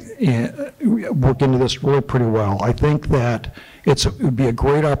mentioned, I work into this really pretty well. I think that it would be a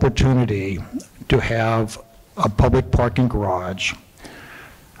great opportunity to have a public parking garage,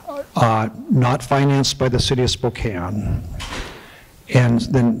 not financed by the City of Spokane. And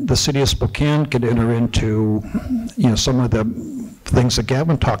then the City of Spokane could enter into, some of the things that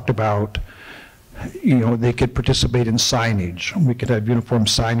Gavin talked about. They could participate in signage. We could have uniform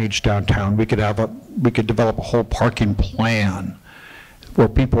signage downtown. We could develop a whole parking plan where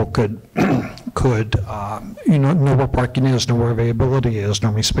people could know where parking is, know where availability is, know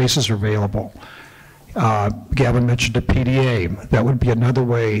how many spaces are available. Gavin mentioned a PDA. That would be another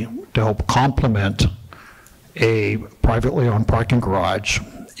way to help complement a privately owned parking garage.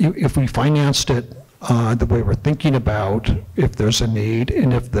 If we financed it the way we're thinking about, if there's a need,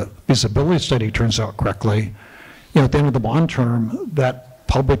 and if the feasibility study turns out correctly, at the end of the bond term, that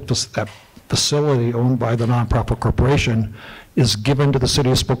facility owned by the nonprofit corporation is given to the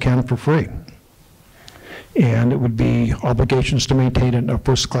City of Spokane for free. And it would be obligations to maintain it in a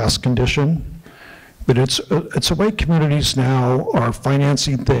first-class condition. But it's a way communities now are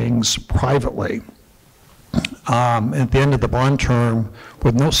financing things privately. At the end of the bond term,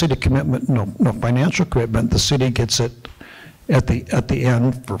 with no city commitment, no financial commitment, the city gets it at the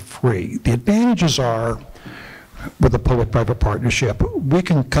end for free. The advantages are, with a public-private partnership, we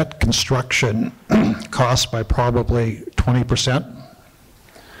can cut construction costs by probably 20%.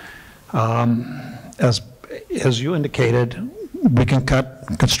 As you indicated, we can cut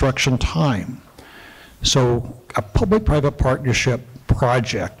construction time. So a public-private partnership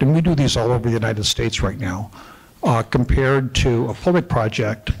project, and we do these all over the United States right now, compared to a public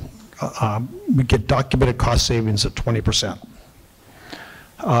project, we get documented cost savings at 20%.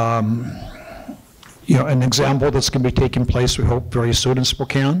 An example that's going to be taking place, we hope, very soon in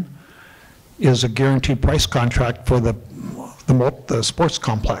Spokane is a guaranteed price contract for the sports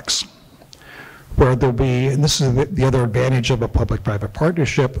complex, where there'll be, and this is the other advantage of a public-private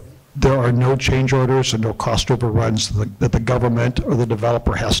partnership, there are no change orders and no cost overruns that the government or the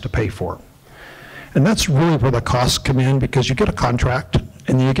developer has to pay for. And that's really where the costs come in, because you get a contract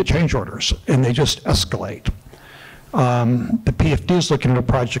and then you get change orders and they just escalate. The PFD is looking at a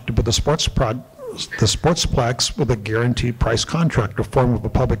project to put the sportsplex with a guaranteed price contract, a form of a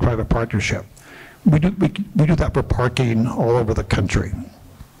public-private partnership. We do that for parking all over the country.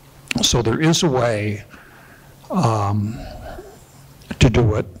 So there is a way to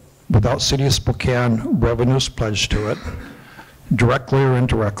do it without City of Spokane revenues pledged to it, directly or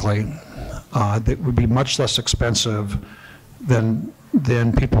indirectly, that would be much less expensive than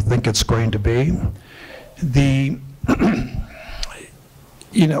people think it's going to be.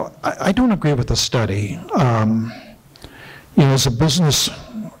 I don't agree with the study. As a business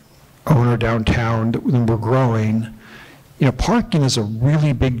owner downtown, when we're growing, parking is a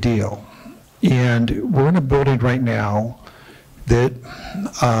really big deal. And we're in a building right now that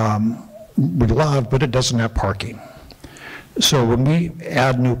we love, but it doesn't have parking. So when we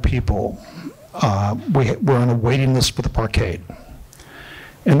add new people, we're on a waiting list for the parkade.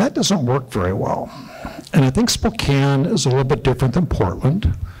 And that doesn't work very well. And I think Spokane is a little bit different than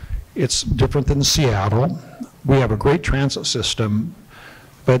Portland. It's different than Seattle. We have a great transit system,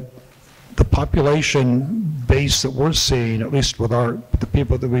 but the population base that we're seeing, at least with the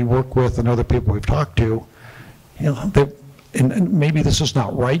people that we work with and other people we've talked to, and maybe this is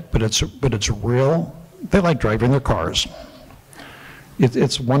not right, but it's real. They like driving their cars.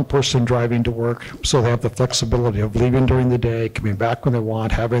 It's one person driving to work, so they have the flexibility of leaving during the day, coming back when they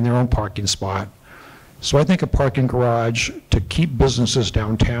want, having their own parking spot. So I think a parking garage to keep businesses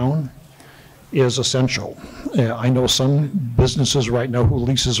downtown is essential. I know some businesses right now whose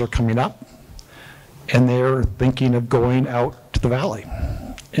leases are coming up, and they're thinking of going out to the valley.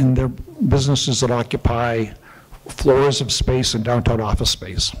 And they're businesses that occupy floors of space in downtown office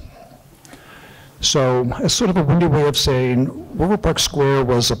space. So it's sort of a windy way of saying Rover Park Square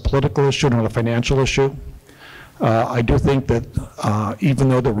was a political issue, not a financial issue. I do think that even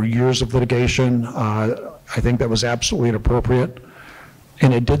though there were years of litigation, I think that was absolutely inappropriate,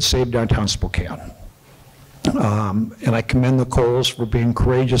 and it did save downtown Spokane. And I commend the Coles for being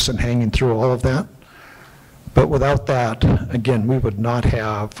courageous and hanging through all of that. But without that, again, we would not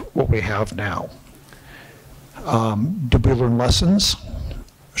have what we have now. Did we learn lessons?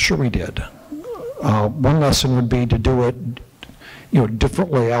 Sure we did. One lesson would be to do it,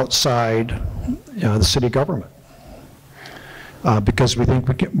 differently outside the city government. because we think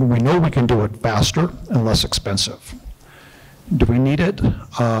we know we can do it faster and less expensive. Do we need it?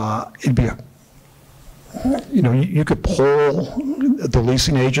 It'd be, you could poll the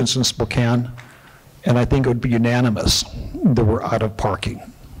leasing agents in Spokane, and I think it would be unanimous that we're out of parking.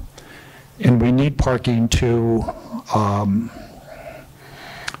 And we need parking to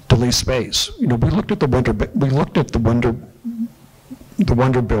lease space. We looked at the Wonder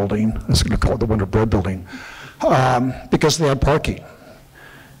Building. I was going to call it the Wonder Bread Building, because they had parking,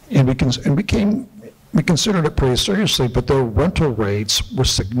 and we considered it pretty seriously. But their rental rates were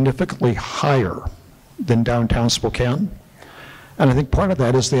significantly higher than downtown Spokane, and I think part of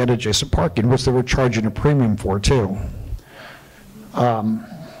that is they had adjacent parking, which they were charging a premium for too.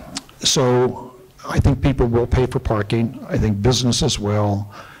 So I think people will pay for parking. I think businesses will.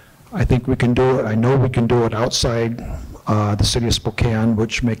 I think we can do it. I know we can do it outside the city of Spokane,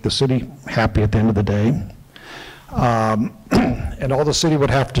 which make the city happy at the end of the day. And all the city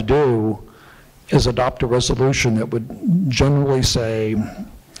would have to do is adopt a resolution that would generally say,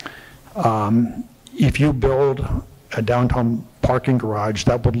 if you build a downtown parking garage,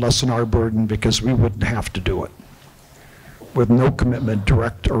 that would lessen our burden because we wouldn't have to do it, with no commitment,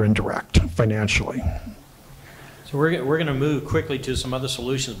 direct or indirect, financially. So we're going to move quickly to some other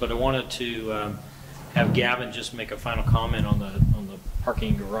solutions, but I wanted to have Gavin just make a final comment on the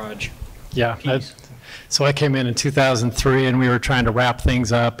parking garage. Yeah, so I came in 2003, and we were trying to wrap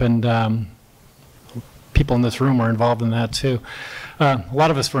things up, and people in this room were involved in that too. A lot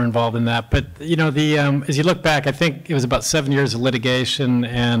of us were involved in that, but as you look back, I think it was about 7 years of litigation,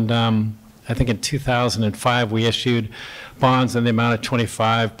 and I think in 2005 we issued bonds in the amount of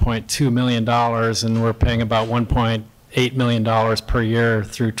 $25.2 million, and we're paying about $1.8 million per year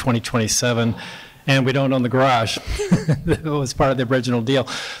through 2027. And we don't own the garage. It was part of the original deal.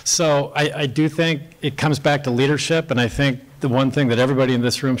 So I do think it comes back to leadership, and I think the one thing that everybody in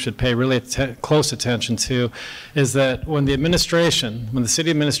this room should pay really close attention to is that when the city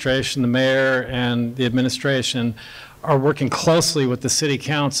administration, the mayor, and the administration are working closely with the city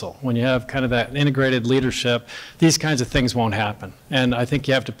council, when you have kind of that integrated leadership, these kinds of things won't happen. And I think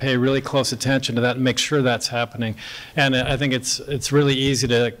you have to pay really close attention to that and make sure that's happening. And I think it's really easy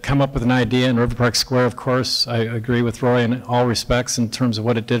to come up with an idea in River Park Square, of course. I agree with Roy in all respects in terms of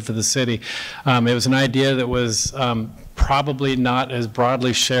what it did for the city. It was an idea that was probably not as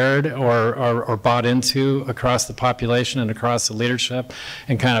broadly shared or bought into across the population and across the leadership,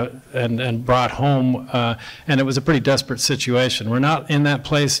 and brought home, and it was a pretty desperate situation. We're not in that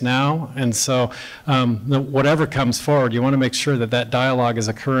place now, and so whatever comes forward, you want to make sure that that dialogue is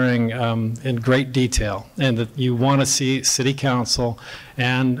occurring in great detail, and that you want to see city council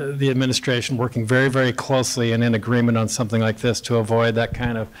and the administration working very, very closely and in agreement on something like this to avoid that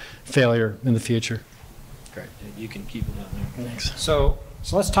kind of failure in the future. Great. You can keep it on there. Thanks. So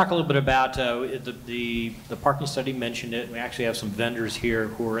let's talk a little bit about the parking study mentioned it. We actually have some vendors here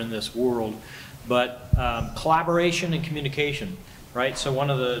who are in this world, but collaboration and communication, right? So one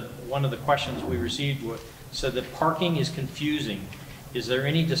of the questions we received said that parking is confusing. Is there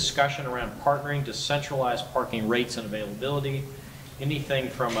any discussion around partnering to centralize parking rates and availability? Anything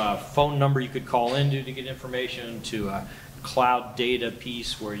from a phone number you could call into to get information to a cloud data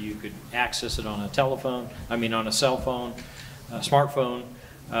piece where you could access it on a cell phone, a smartphone.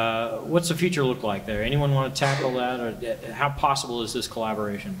 What's the future look like there? Anyone want to tackle that, or how possible is this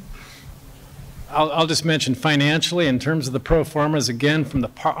collaboration? I'll just mention financially, in terms of the pro formas, again, from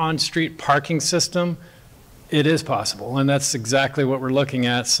the on-street parking system, it is possible, and that's exactly what we're looking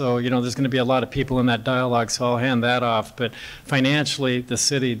at. So, there's going to be a lot of people in that dialogue, so I'll hand that off. But financially, the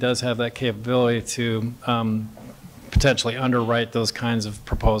city does have that capability to potentially underwrite those kinds of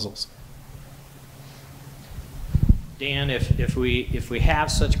proposals. Dan, if we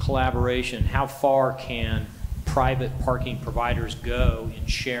have such collaboration, how far can private parking providers go in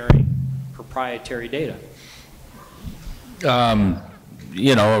sharing proprietary data?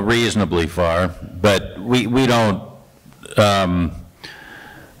 Reasonably far, but we don't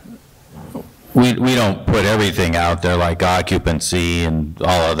we don't put everything out there like occupancy and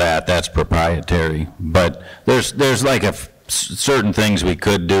all of that. That's proprietary. But there's like certain things we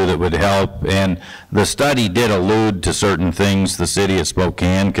could do that would help, and the study did allude to certain things the city of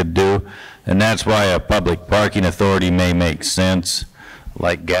Spokane could do, and that's why a public parking authority may make sense,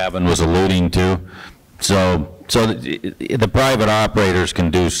 like Gavin was alluding to. So the private operators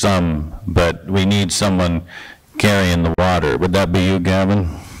can do some, but we need someone carrying the water. Would that be you,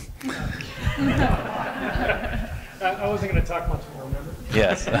 Gavin? I wasn't going to talk much more, remember?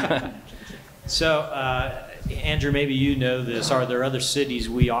 Yes. So, Andrew, maybe you know this. Are there other cities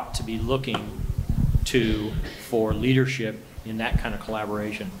we ought to be looking to for leadership in that kind of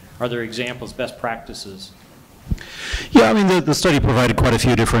collaboration? Are there examples, best practices? Yeah, I mean, the study provided quite a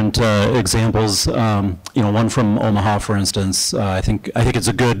few different examples. One from Omaha, for instance. I think it's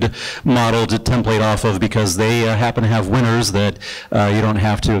a good model to template off of because they happen to have winters that you don't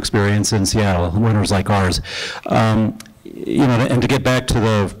have to experience in Seattle, winters like ours. And to get back to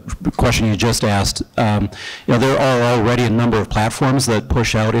the question you just asked, there are already a number of platforms that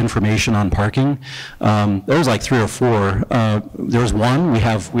push out information on parking. There's like 3 or 4. There's one,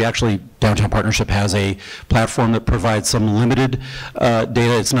 Downtown Partnership has a platform that provides some limited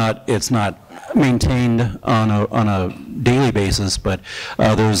data. It's not maintained on a daily basis, but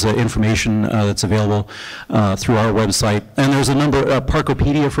there's information that's available through our website. And there's a number,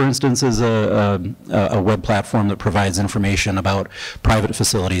 Parkopedia, for instance, is a web platform that provides information about private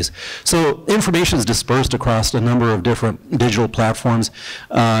facilities. So information is dispersed across a number of different digital platforms.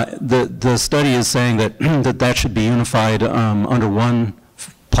 The study is saying that that should be unified under one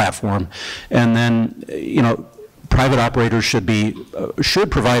platform, and then private operators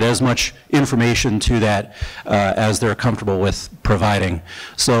should provide as much information to that as they're comfortable with providing.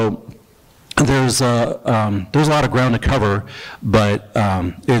 So there's a lot of ground to cover, but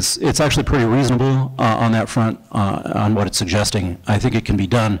it's actually pretty reasonable on that front on what it's suggesting. I think it can be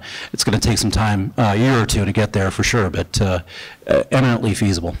done. It's going to take some time, a year or two to get there for sure, but eminently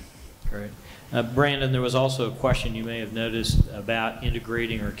feasible. Great. Brandon, there was also a question you may have noticed about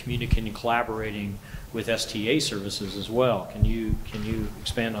integrating or communicating, collaborating with STA services as well. Can you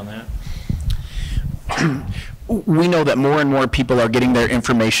expand on that? We know that more and more people are getting their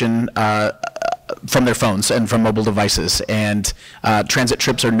information from their phones and from mobile devices, and transit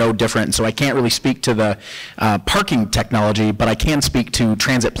trips are no different. So I can't really speak to the parking technology, but I can speak to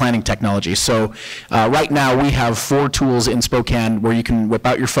transit planning technology. So right now we have 4 tools in Spokane where you can whip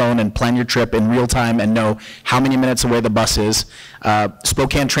out your phone and plan your trip in real time and know how many minutes away the bus is.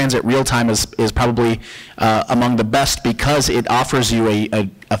 Spokane Transit Real Time is probably among the best because it offers you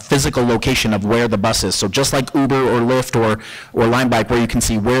a physical location of where the bus is. So just like Uber or Lyft or Linebike, where you can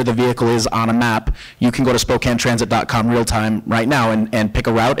see where the vehicle is on a map, you can go to SpokaneTransit.com real time right now and pick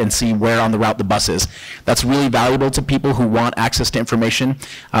a route and see where on the route the bus is. That's really valuable to people who want access to information.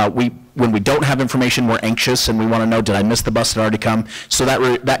 When we don't have information, we're anxious and we want to know, did I miss the bus that already come? So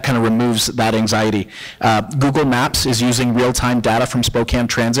that kind of removes that anxiety. Google Maps is using real-time data from Spokane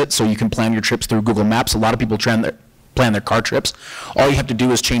Transit, so you can plan your trips through Google Maps. A lot of people plan their car trips. All you have to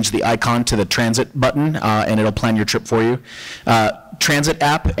do is change the icon to the transit button, and it'll plan your trip for you. Transit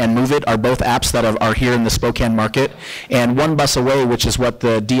app and Move It are both apps that are here in the Spokane market. And One Bus Away, which is what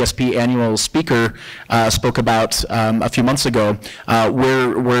the DSP annual speaker spoke about a few months ago,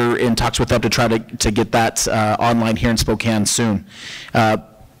 we're in talks with them to try to get that online here in Spokane soon.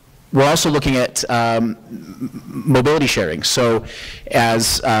 We're also looking at mobility sharing. So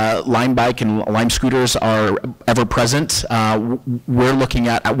as Lime Bike and Lime scooters are ever present, we're looking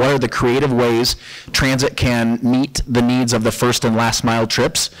at what are the creative ways transit can meet the needs of the first and last mile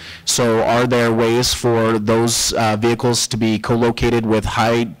trips. So are there ways for those vehicles to be co-located with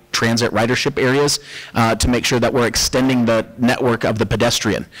high transit ridership areas to make sure that we're extending the network of the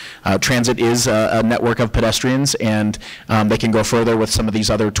pedestrian. Transit is a network of pedestrians, and they can go further with some of these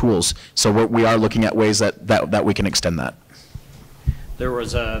other tools. So we are looking at ways that we can extend that. There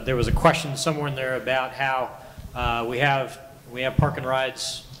was a question somewhere in there about how we have park and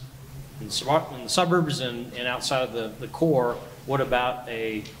rides in the suburbs and outside of the core. What about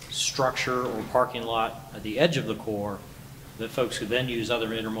a structure or parking lot at the edge of the core that folks could then use other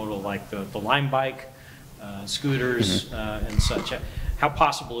intermodal, like the Lime Bike, scooters, and such? How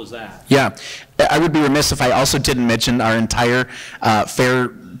possible is that? Yeah, I would be remiss if I also didn't mention our entire fare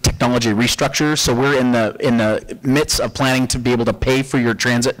technology restructure. So we're in the midst of planning to be able to pay for your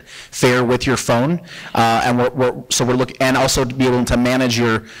transit fare with your phone, and we're looking, and also to be able to manage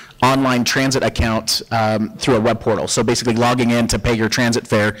your online transit account through a web portal. So basically logging in to pay your transit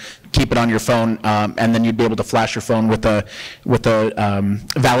fare, keep it on your phone, and then you'd be able to flash your phone with a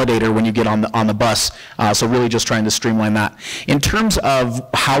validator when you get on the bus. So really just trying to streamline that. In terms of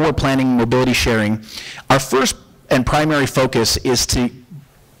how we're planning mobility sharing, our first and primary focus is to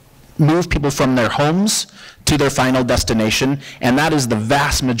move people from their homes to their final destination, and that is the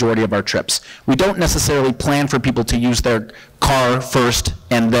vast majority of our trips. We don't necessarily plan for people to use their car first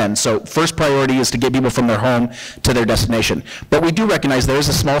and then. So first priority is to get people from their home to their destination. But we do recognize there is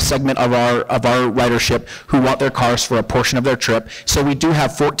a small segment of our ridership who want their cars for a portion of their trip. So we do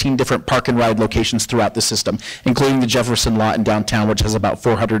have 14 different park and ride locations throughout the system, including the Jefferson lot in downtown, which has about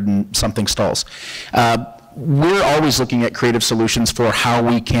 400 and something stalls. We're always looking at creative solutions for how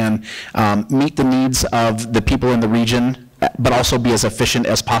we can meet the needs of the people in the region but also be as efficient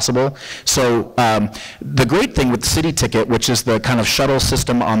as possible. So the great thing with City Ticket, which is the kind of shuttle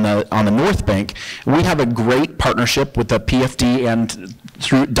system on the North Bank, we have a great partnership with the PFD and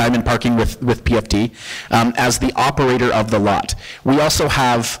through Diamond Parking with PFD as the operator of the lot. We also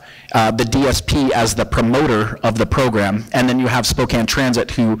have the DSP as the promoter of the program, and then you have Spokane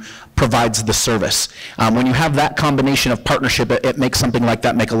Transit who provides the service. When you have that combination of partnership, it makes something like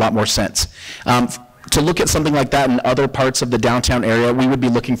that make a lot more sense. To look at something like that in other parts of the downtown area, we would be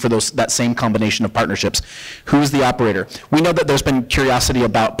looking for that same combination of partnerships. Who's the operator? We know that there's been curiosity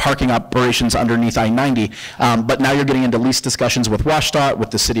about parking operations underneath I-90, but now you're getting into lease discussions with WashDOT,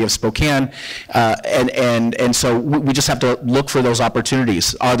 with the City of Spokane, and so we just have to look for those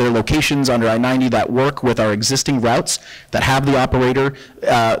opportunities. Are there locations under I-90 that work with our existing routes that have the operator?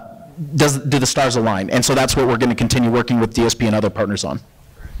 Do the stars align? And so that's what we're going to continue working with DSP and other partners on.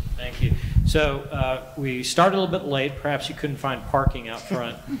 Thank you. So we started a little bit late. Perhaps you couldn't find parking out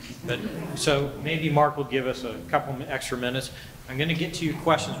front, but so maybe Mark will give us a couple extra minutes. I'm going to get to your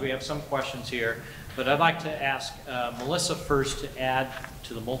questions. We have some questions here, but I'd like to ask Melissa first to add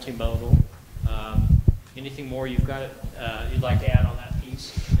to the multimodal. Anything more you've got you'd like to add on that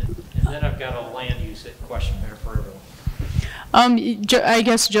piece? And then I've got a land use question there for everyone. I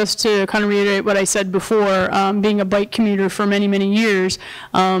guess just to kind of reiterate what I said before, being a bike commuter for many, many years,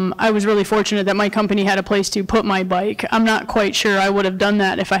 I was really fortunate that my company had a place to put my bike. I'm not quite sure I would have done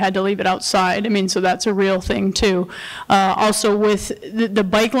that if I had to leave it outside. I mean, so that's a real thing too. Also with the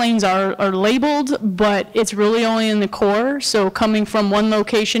bike lanes are labeled, but it's really only in the core. So coming from one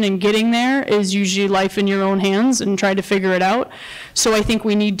location and getting there is usually life in your own hands and try to figure it out. So I think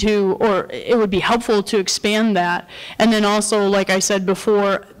we need to, or it would be helpful to expand that. And then also, like I said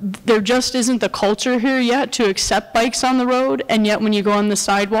before, there just isn't the culture here yet to accept bikes on the road, and yet when you go on the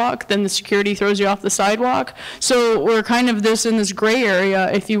sidewalk, then the security throws you off the sidewalk. So we're kind of in this gray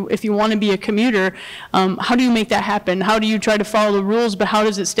area. If you want to be a commuter, how do you make that happen? How do you try to follow the rules, but how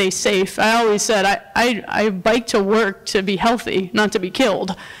does it stay safe? I always said I bike to work to be healthy, not to be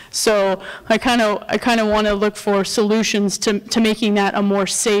killed. So I kind of want to look for solutions to making that a more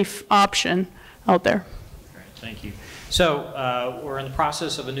safe option out there. Great, thank you. So we're in the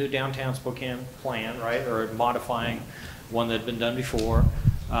process of a new downtown Spokane plan, right, or modifying one that had been done before.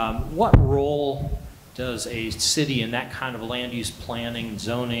 What role does a city in that kind of land use planning,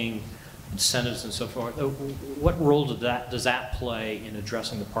 zoning, incentives and so forth, what role does that play in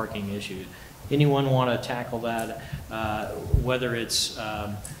addressing the parking issue? Anyone want to tackle that, whether it's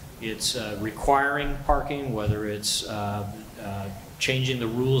requiring parking, whether it's changing the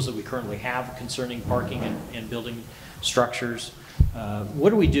rules that we currently have concerning parking and building structures? What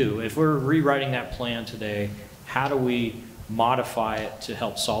do we do? If we're rewriting that plan today, how do we modify it to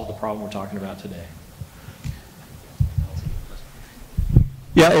help solve the problem we're talking about today?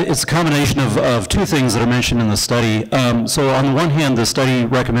 Yeah, it's a combination of two things that are mentioned in the study. So on the one hand, the study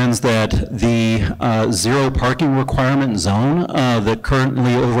recommends that the zero parking requirement zone that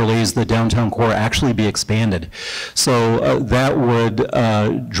currently overlays the downtown core actually be expanded. So that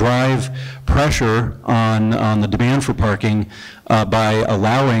would drive pressure on the demand for parking by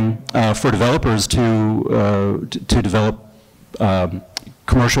allowing for developers to develop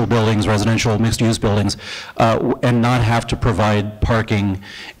commercial buildings, residential mixed-use buildings, and not have to provide parking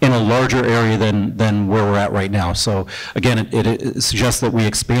in a larger area than where we're at right now. So again, it suggests that we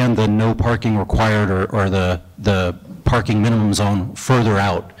expand the no parking required or the parking minimum zone further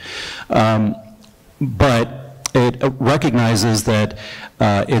out. But it recognizes that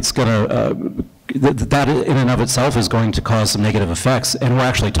it's going to that in and of itself is going to cause some negative effects, and we're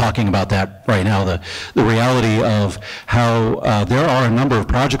actually talking about that right now, the reality of how there are a number of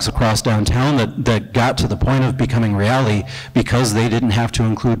projects across downtown that got to the point of becoming reality because they didn't have to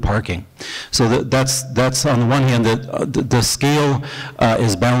include parking. So that's on the one hand, that the scale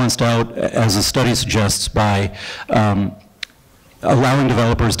is balanced out, as the study suggests, by allowing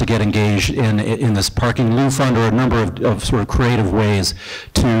developers to get engaged in this parking lieu fund or a number of sort of creative ways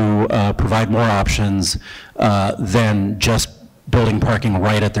to provide more options than just building parking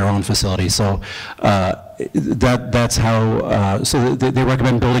right at their own facility. So that's how, so they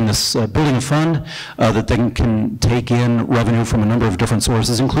recommend building this, building a fund that then can take in revenue from a number of different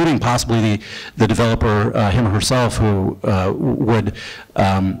sources, including possibly the developer, him or herself, who would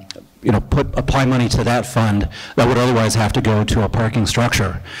apply money to that fund that would otherwise have to go to a parking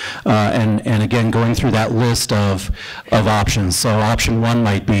structure. And again, going through that list of options. So option one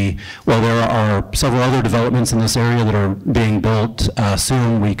might be, well, there are several other developments in this area that are being built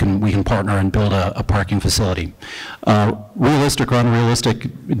soon. We can partner and build a parking facility. Realistic or unrealistic,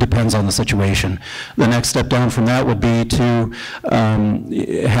 it depends on the situation. The next step down from that would be to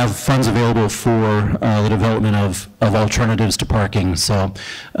have funds available for the development of alternatives to parking. So,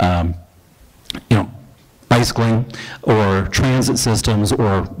 bicycling or transit systems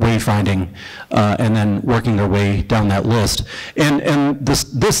or wayfinding, and then working their way down that list. And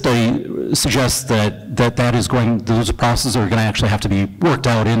this study suggests that those processes are going to actually have to be worked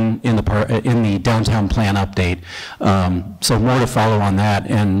out in the downtown plan update. So more to follow on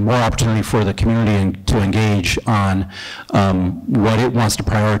that, and more opportunity for the community to engage on what it wants to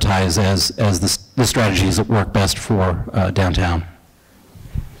prioritize as the strategies that work best for downtown.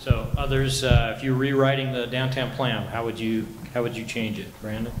 So others, if you're rewriting the downtown plan, how would you change it,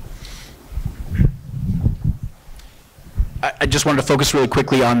 Brandon? I just wanted to focus really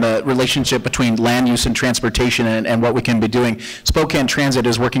quickly on the relationship between land use and transportation and what we can be doing. Spokane Transit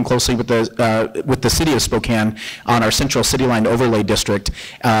is working closely with the City of Spokane on our Central City Line Overlay District.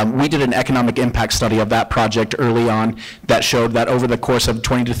 We did an economic impact study of that project early on that showed that over the course of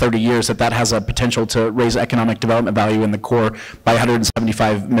 20 to 30 years that has a potential to raise economic development value in the core by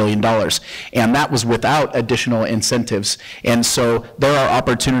 $175 million. And that was without additional incentives. And so there are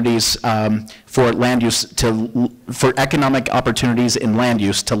opportunities for land use for economic opportunities in land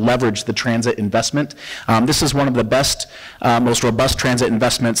use to leverage the transit investment. This is one of the best, most robust transit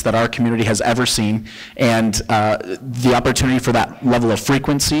investments that our community has ever seen, and the opportunity for that level of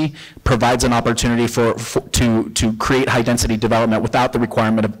frequency provides an opportunity to create high density development without the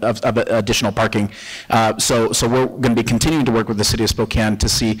requirement of additional parking. So we're going to be continuing to work with the City of Spokane to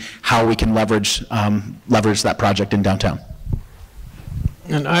see how we can leverage that project in downtown.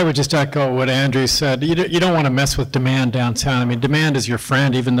 And I would just echo what Andrew said. You don't want to mess with demand downtown. I mean, demand is your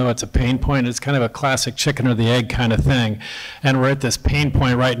friend, even though it's a pain point. It's kind of a classic chicken or the egg kind of thing. And we're at this pain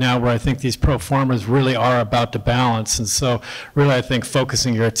point right now where I think these pro formas really are about to balance. And so really, I think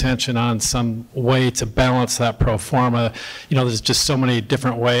focusing your attention on some way to balance that pro forma, there's just so many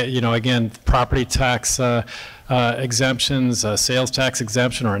different ways. Again, property tax exemptions, sales tax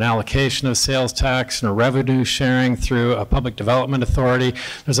exemption, or an allocation of sales tax, or revenue sharing through a public development authority.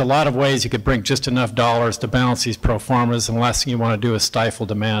 There's a lot of ways you could bring just enough dollars to balance these pro formas, and the last thing you want to do is stifle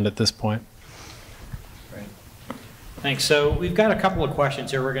demand at this point. Great. Thanks. So we've got a couple of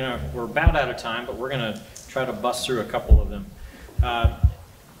questions here. We're about out of time, but we're going to try to bust through a couple of them.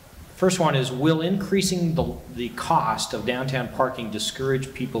 First one is, will increasing the cost of downtown parking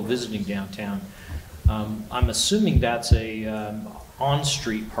discourage people visiting downtown? I'm assuming that's a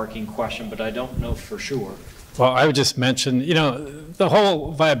on-street parking question, but I don't know for sure. Well, I would just mention, the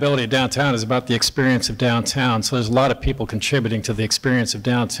whole viability of downtown is about the experience of downtown. So there's a lot of people contributing to the experience of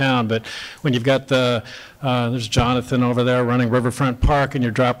downtown. But when you've got there's Jonathan over there running Riverfront Park, and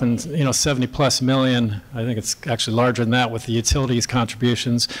you're dropping, 70+ million. I think it's actually larger than that with the utilities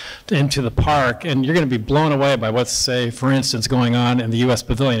contributions into the park. And you're going to be blown away by what's, say, for instance, going on in the U.S.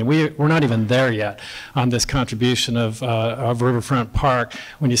 Pavilion. We're not even there yet on this contribution of Riverfront Park.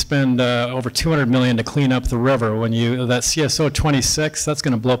 When you spend over $200 million to clean up the river, that CSO 26, that's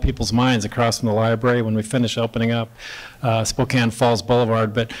going to blow people's minds across from the library when we finish opening up Spokane Falls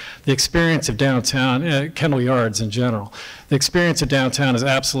Boulevard. But the experience of downtown, Kendall Yards in general, the experience of downtown is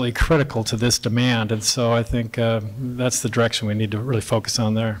absolutely critical to this demand. And so I think that's the direction we need to really focus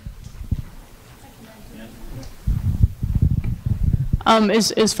on there.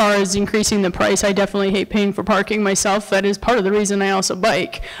 As far as increasing the price, I definitely hate paying for parking myself. That is part of the reason I also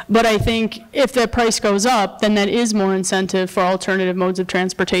bike. But I think if the price goes up, then that is more incentive for alternative modes of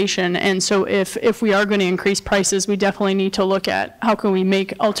transportation. And so if we are going to increase prices, we definitely need to look at how can we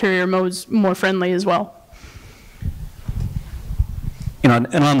make ulterior modes more friendly as well. And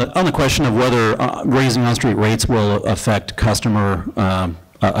on the question of whether raising on-street rates will affect a customer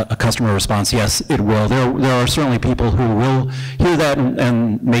response, yes, it will. There are certainly people who will hear that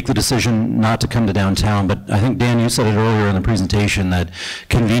and make the decision not to come to downtown, but I think, Dan, you said it earlier in the presentation that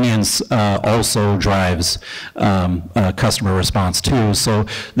convenience also drives customer response too. So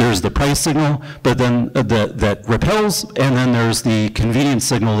there's the price signal, but then that repels, and then there's the convenience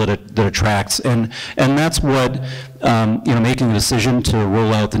signal that attracts, and that's what making the decision to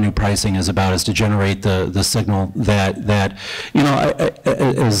roll out the new pricing is about is to generate the signal that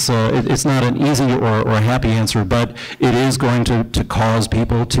it's not an easy or a happy answer, but it is going to cause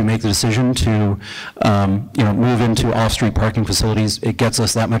people to make the decision to move into off-street parking facilities. It gets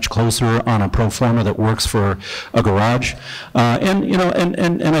us that much closer on a pro forma that works for a garage, and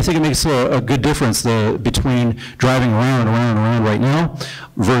I think it makes a good difference between driving around right now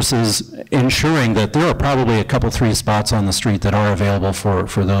versus ensuring that there are probably a couple, 3 spots on the street that are available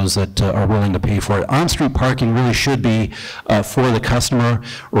for those that are willing to pay for it. On-street parking really should be for the customer.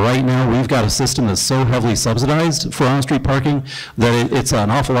 Right now, we've got a system that's so heavily subsidized for on-street parking that it's an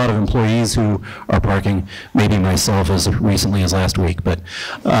awful lot of employees who are parking, maybe myself as recently as last week, but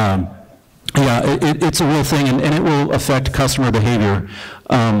yeah, it's a real thing, and it will affect customer behavior,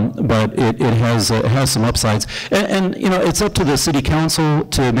 but it has some upsides. And it's up to the city council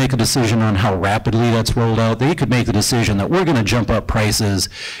to make a decision on how rapidly that's rolled out. They could make the decision that we're going to jump up prices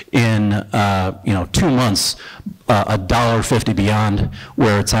in 2 months, $1.50 beyond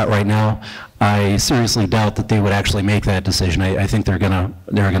where it's at right now. I seriously doubt that they would actually make that decision. I think they're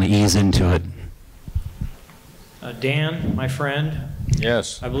gonna ease into it. Dan, my friend.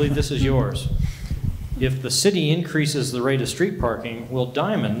 Yes. I believe this is yours. If the city increases the rate of street parking, will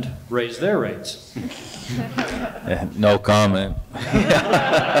Diamond raise their rates? No comment. There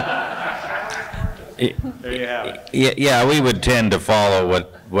you have it. Yeah, we would tend to follow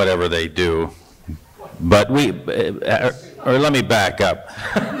whatever they do, but or let me back up.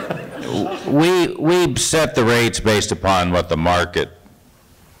 We set the rates based upon what the market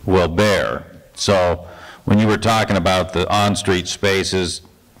will bear. So when you were talking about the on-street spaces,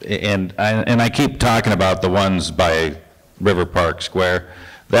 and I keep talking about the ones by River Park Square,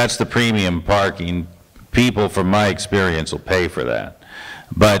 that's the premium parking. People, from my experience, will pay for that.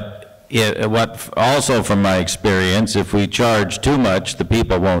 But also from my experience, if we charge too much, the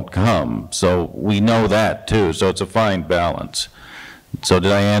people won't come. So we know that too. So it's a fine balance. So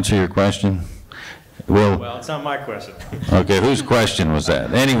did I answer your question? Well, it's not my question. Okay, whose question was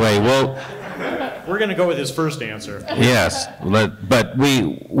that? Anyway, we're going to go with his first answer. Yes, but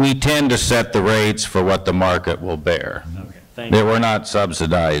we tend to set the rates for what the market will bear. Okay, thank you. We're not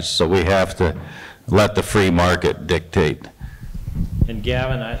subsidized, so we have to let the free market dictate. And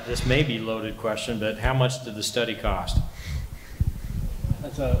Gavin, this may be a loaded question, but how much did the study cost?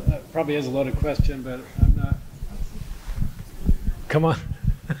 That probably is a loaded question, but I'm not. Come on.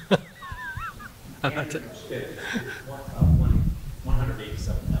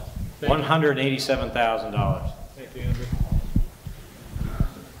 $187,000. Thank you, Andrew.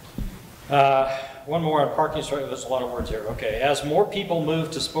 One more on parking. Sorry, there's a lot of words here. Okay, as more people move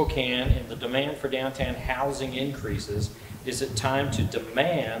to Spokane and the demand for downtown housing increases, is it time to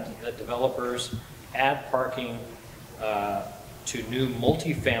demand that developers add parking to new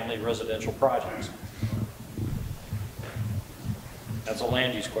multifamily residential projects? That's a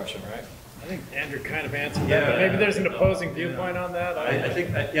land use question, right? I think Andrew kind of answered that, but maybe there's an opposing viewpoint on that. I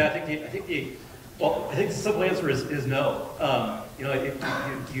think the simple answer is no.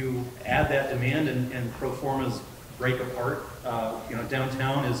 If you add that demand and pro formas break apart,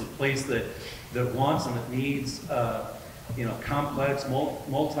 downtown is a place that wants and that needs complex,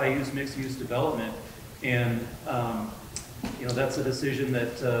 multi-use, mixed-use development, and that's a decision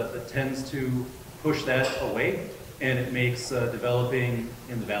that tends to push that away, and it makes developing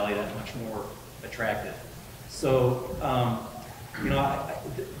in the valley that much more attractive. So,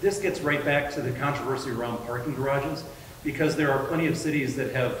 this gets right back to the controversy around parking garages, because there are plenty of cities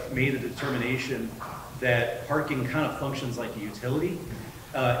that have made a determination that parking kind of functions like a utility,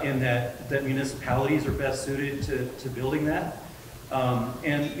 and that municipalities are best suited to building that.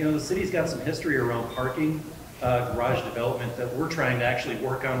 The city's got some history around parking garage development that we're trying to actually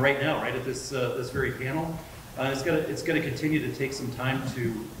work on right now, right at this very panel. It's going to continue to take some time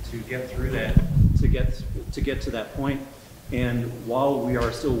to get through that, to get to that point. And while we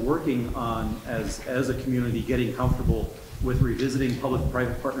are still working on, as a community, getting comfortable with revisiting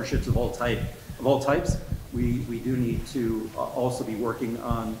public-private partnerships of all types, we do need to also be working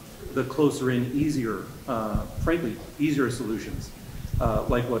on the closer in, easier, frankly, easier solutions,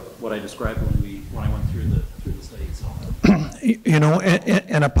 like what I described when I went through the study itself.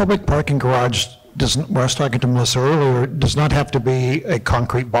 And a public parking garage doesn't, I was talking to Melissa earlier, does not have to be a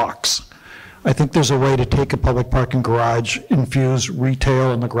concrete box. I think there's a way to take a public parking garage, infuse retail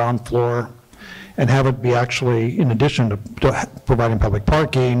on the ground floor, and have it be actually, in addition to providing public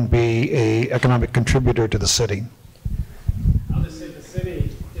parking, be a economic contributor to the city. I'll just say the city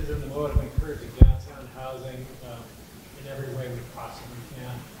is in the mode of encouraging downtown housing in every way we possibly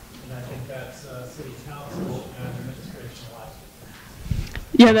can. And and I think that's city council and administration alike.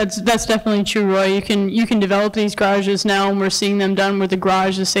 Yeah, that's definitely true, Roy. You can develop these garages now, and we're seeing them done where the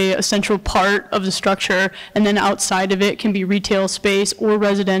garage is, say, a central part of the structure, and then outside of it can be retail space or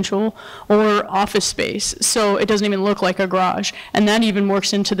residential or office space. So it doesn't even look like a garage. And that even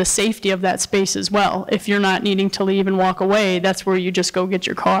works into the safety of that space as well. If you're not needing to leave and walk away, that's where you just go get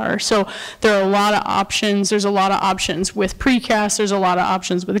your car. So there are a lot of options. There's a lot of options with precast. There's a lot of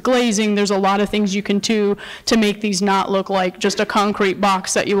options with glazing. There's a lot of things you can do to make these not look like just a concrete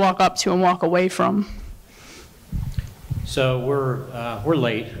box that you walk up to and walk away from. So we're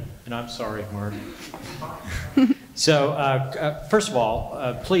late, and I'm sorry, Mark. So first of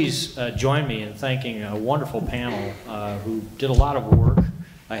all, please join me in thanking a wonderful panel who did a lot of work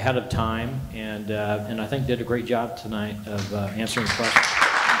ahead of time, and I think did a great job tonight of answering questions.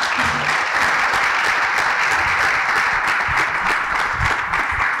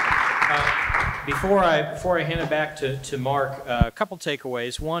 Before I hand it back to Mark, a couple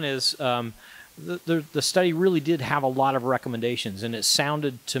takeaways. One is the study really did have a lot of recommendations, and it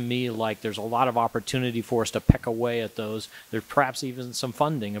sounded to me like there's a lot of opportunity for us to peck away at those. There's perhaps even some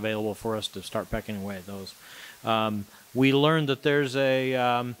funding available for us to start pecking away at those. We learned that there's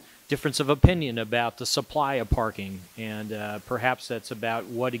a difference of opinion about the supply of parking, and perhaps that's about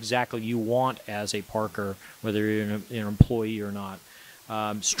what exactly you want as a parker, whether you're an employee or not.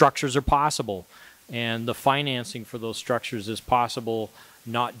 Structures are possible, and the financing for those structures is possible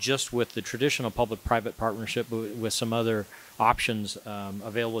not just with the traditional public-private partnership, but with some other options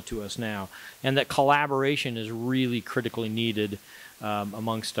available to us now. And that collaboration is really critically needed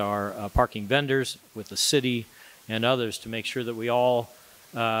amongst our parking vendors, with the city and others, to make sure that we all,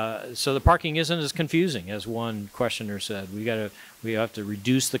 so the parking isn't as confusing as one questioner said. We have to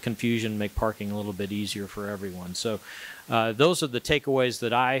reduce the confusion, make parking a little bit easier for everyone. So those are the takeaways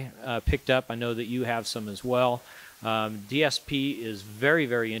that I picked up. I know that you have some as well. DSP is very,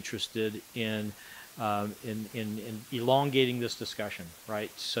 very interested in elongating this discussion,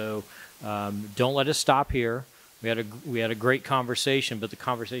 right? So don't let us stop here. We had a great conversation, but the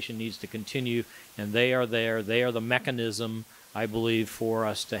conversation needs to continue, and they are there. They are the mechanism, I believe, for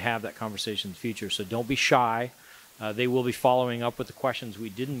us to have that conversation in the future. So don't be shy. They will be following up with the questions we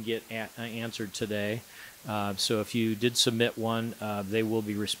didn't get answered today. So if you did submit one, they will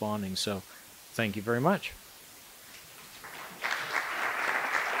be responding. So thank you very much.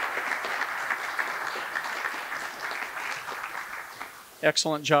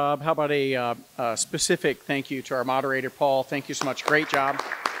 Excellent job. How about a specific thank you to our moderator, Paul? Thank you so much. Great job.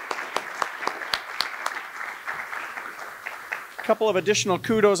 A couple of additional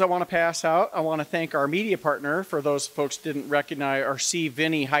kudos I want to pass out. I want to thank our media partner. For those folks who didn't recognize or see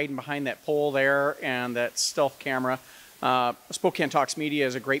Vinny hiding behind that pole there and that stealth camera. Spokane Talks Media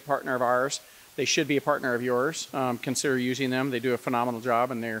is a great partner of ours. They should be a partner of yours. Consider using them. They do a phenomenal job,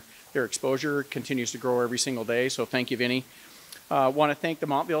 and their exposure continues to grow every single day. So thank you, Vinny. I want to thank the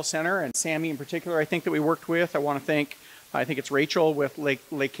Montville Center and Sammy in particular, I think, that we worked with. I want to thank, I think it's Rachel with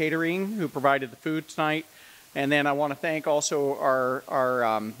Lake Catering who provided the food tonight. And then I want to thank also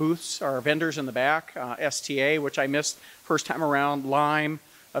our booths, our vendors in the back, STA, which I missed first time around, Lime,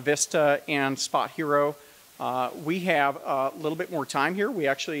 Avista, and Spot Hero. We have a little bit more time here. We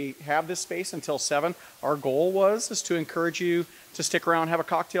actually have this space until 7. Our goal is to encourage you to stick around, have a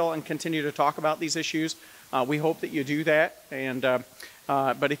cocktail, and continue to talk about these issues. We hope that you do that, and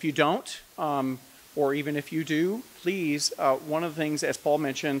but if you don't, or even if you do, please, one of the things, as Paul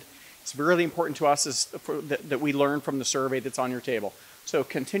mentioned, it's really important to us is that we learn from the survey that's on your table. So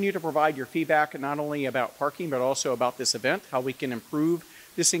continue to provide your feedback, not only about parking, but also about this event, how we can improve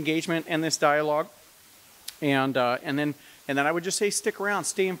this engagement and this dialogue. And then I would just say stick around,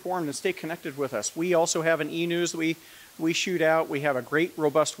 stay informed, and stay connected with us. We also have an e-news that we shoot out. We have a great,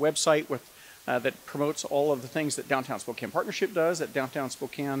 robust website with that promotes all of the things that Downtown Spokane Partnership does at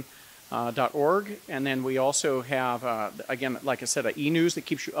downtownspokane.org. And then we also have, again, like I said, an e-news that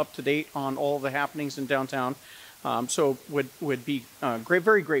keeps you up to date on all of the happenings in downtown. So would be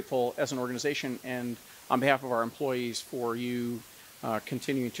very grateful as an organization and on behalf of our employees for you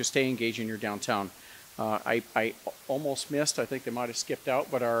continuing to stay engaged in your downtown. I almost missed, I think they might have skipped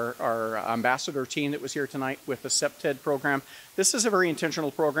out, but our ambassador team that was here tonight with the SEPTED program. This is a very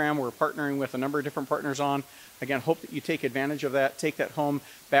intentional program. We're partnering with a number of different partners on. Again, hope that you take advantage of that, take that home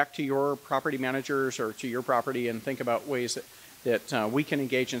back to your property managers or to your property and think about ways that we can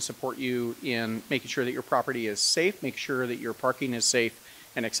engage and support you in making sure that your property is safe, make sure that your parking is safe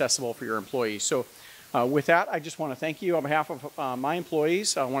and accessible for your employees. So with that, I just want to thank you on behalf of my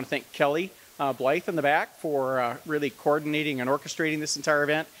employees. I want to thank Kelly Blythe in the back for really coordinating and orchestrating this entire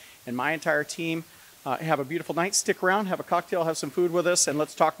event. and my entire team. Have a beautiful night. Stick around, have a cocktail, have some food with us, and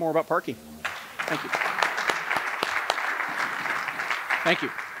let's talk more about parking. Thank you. Thank you.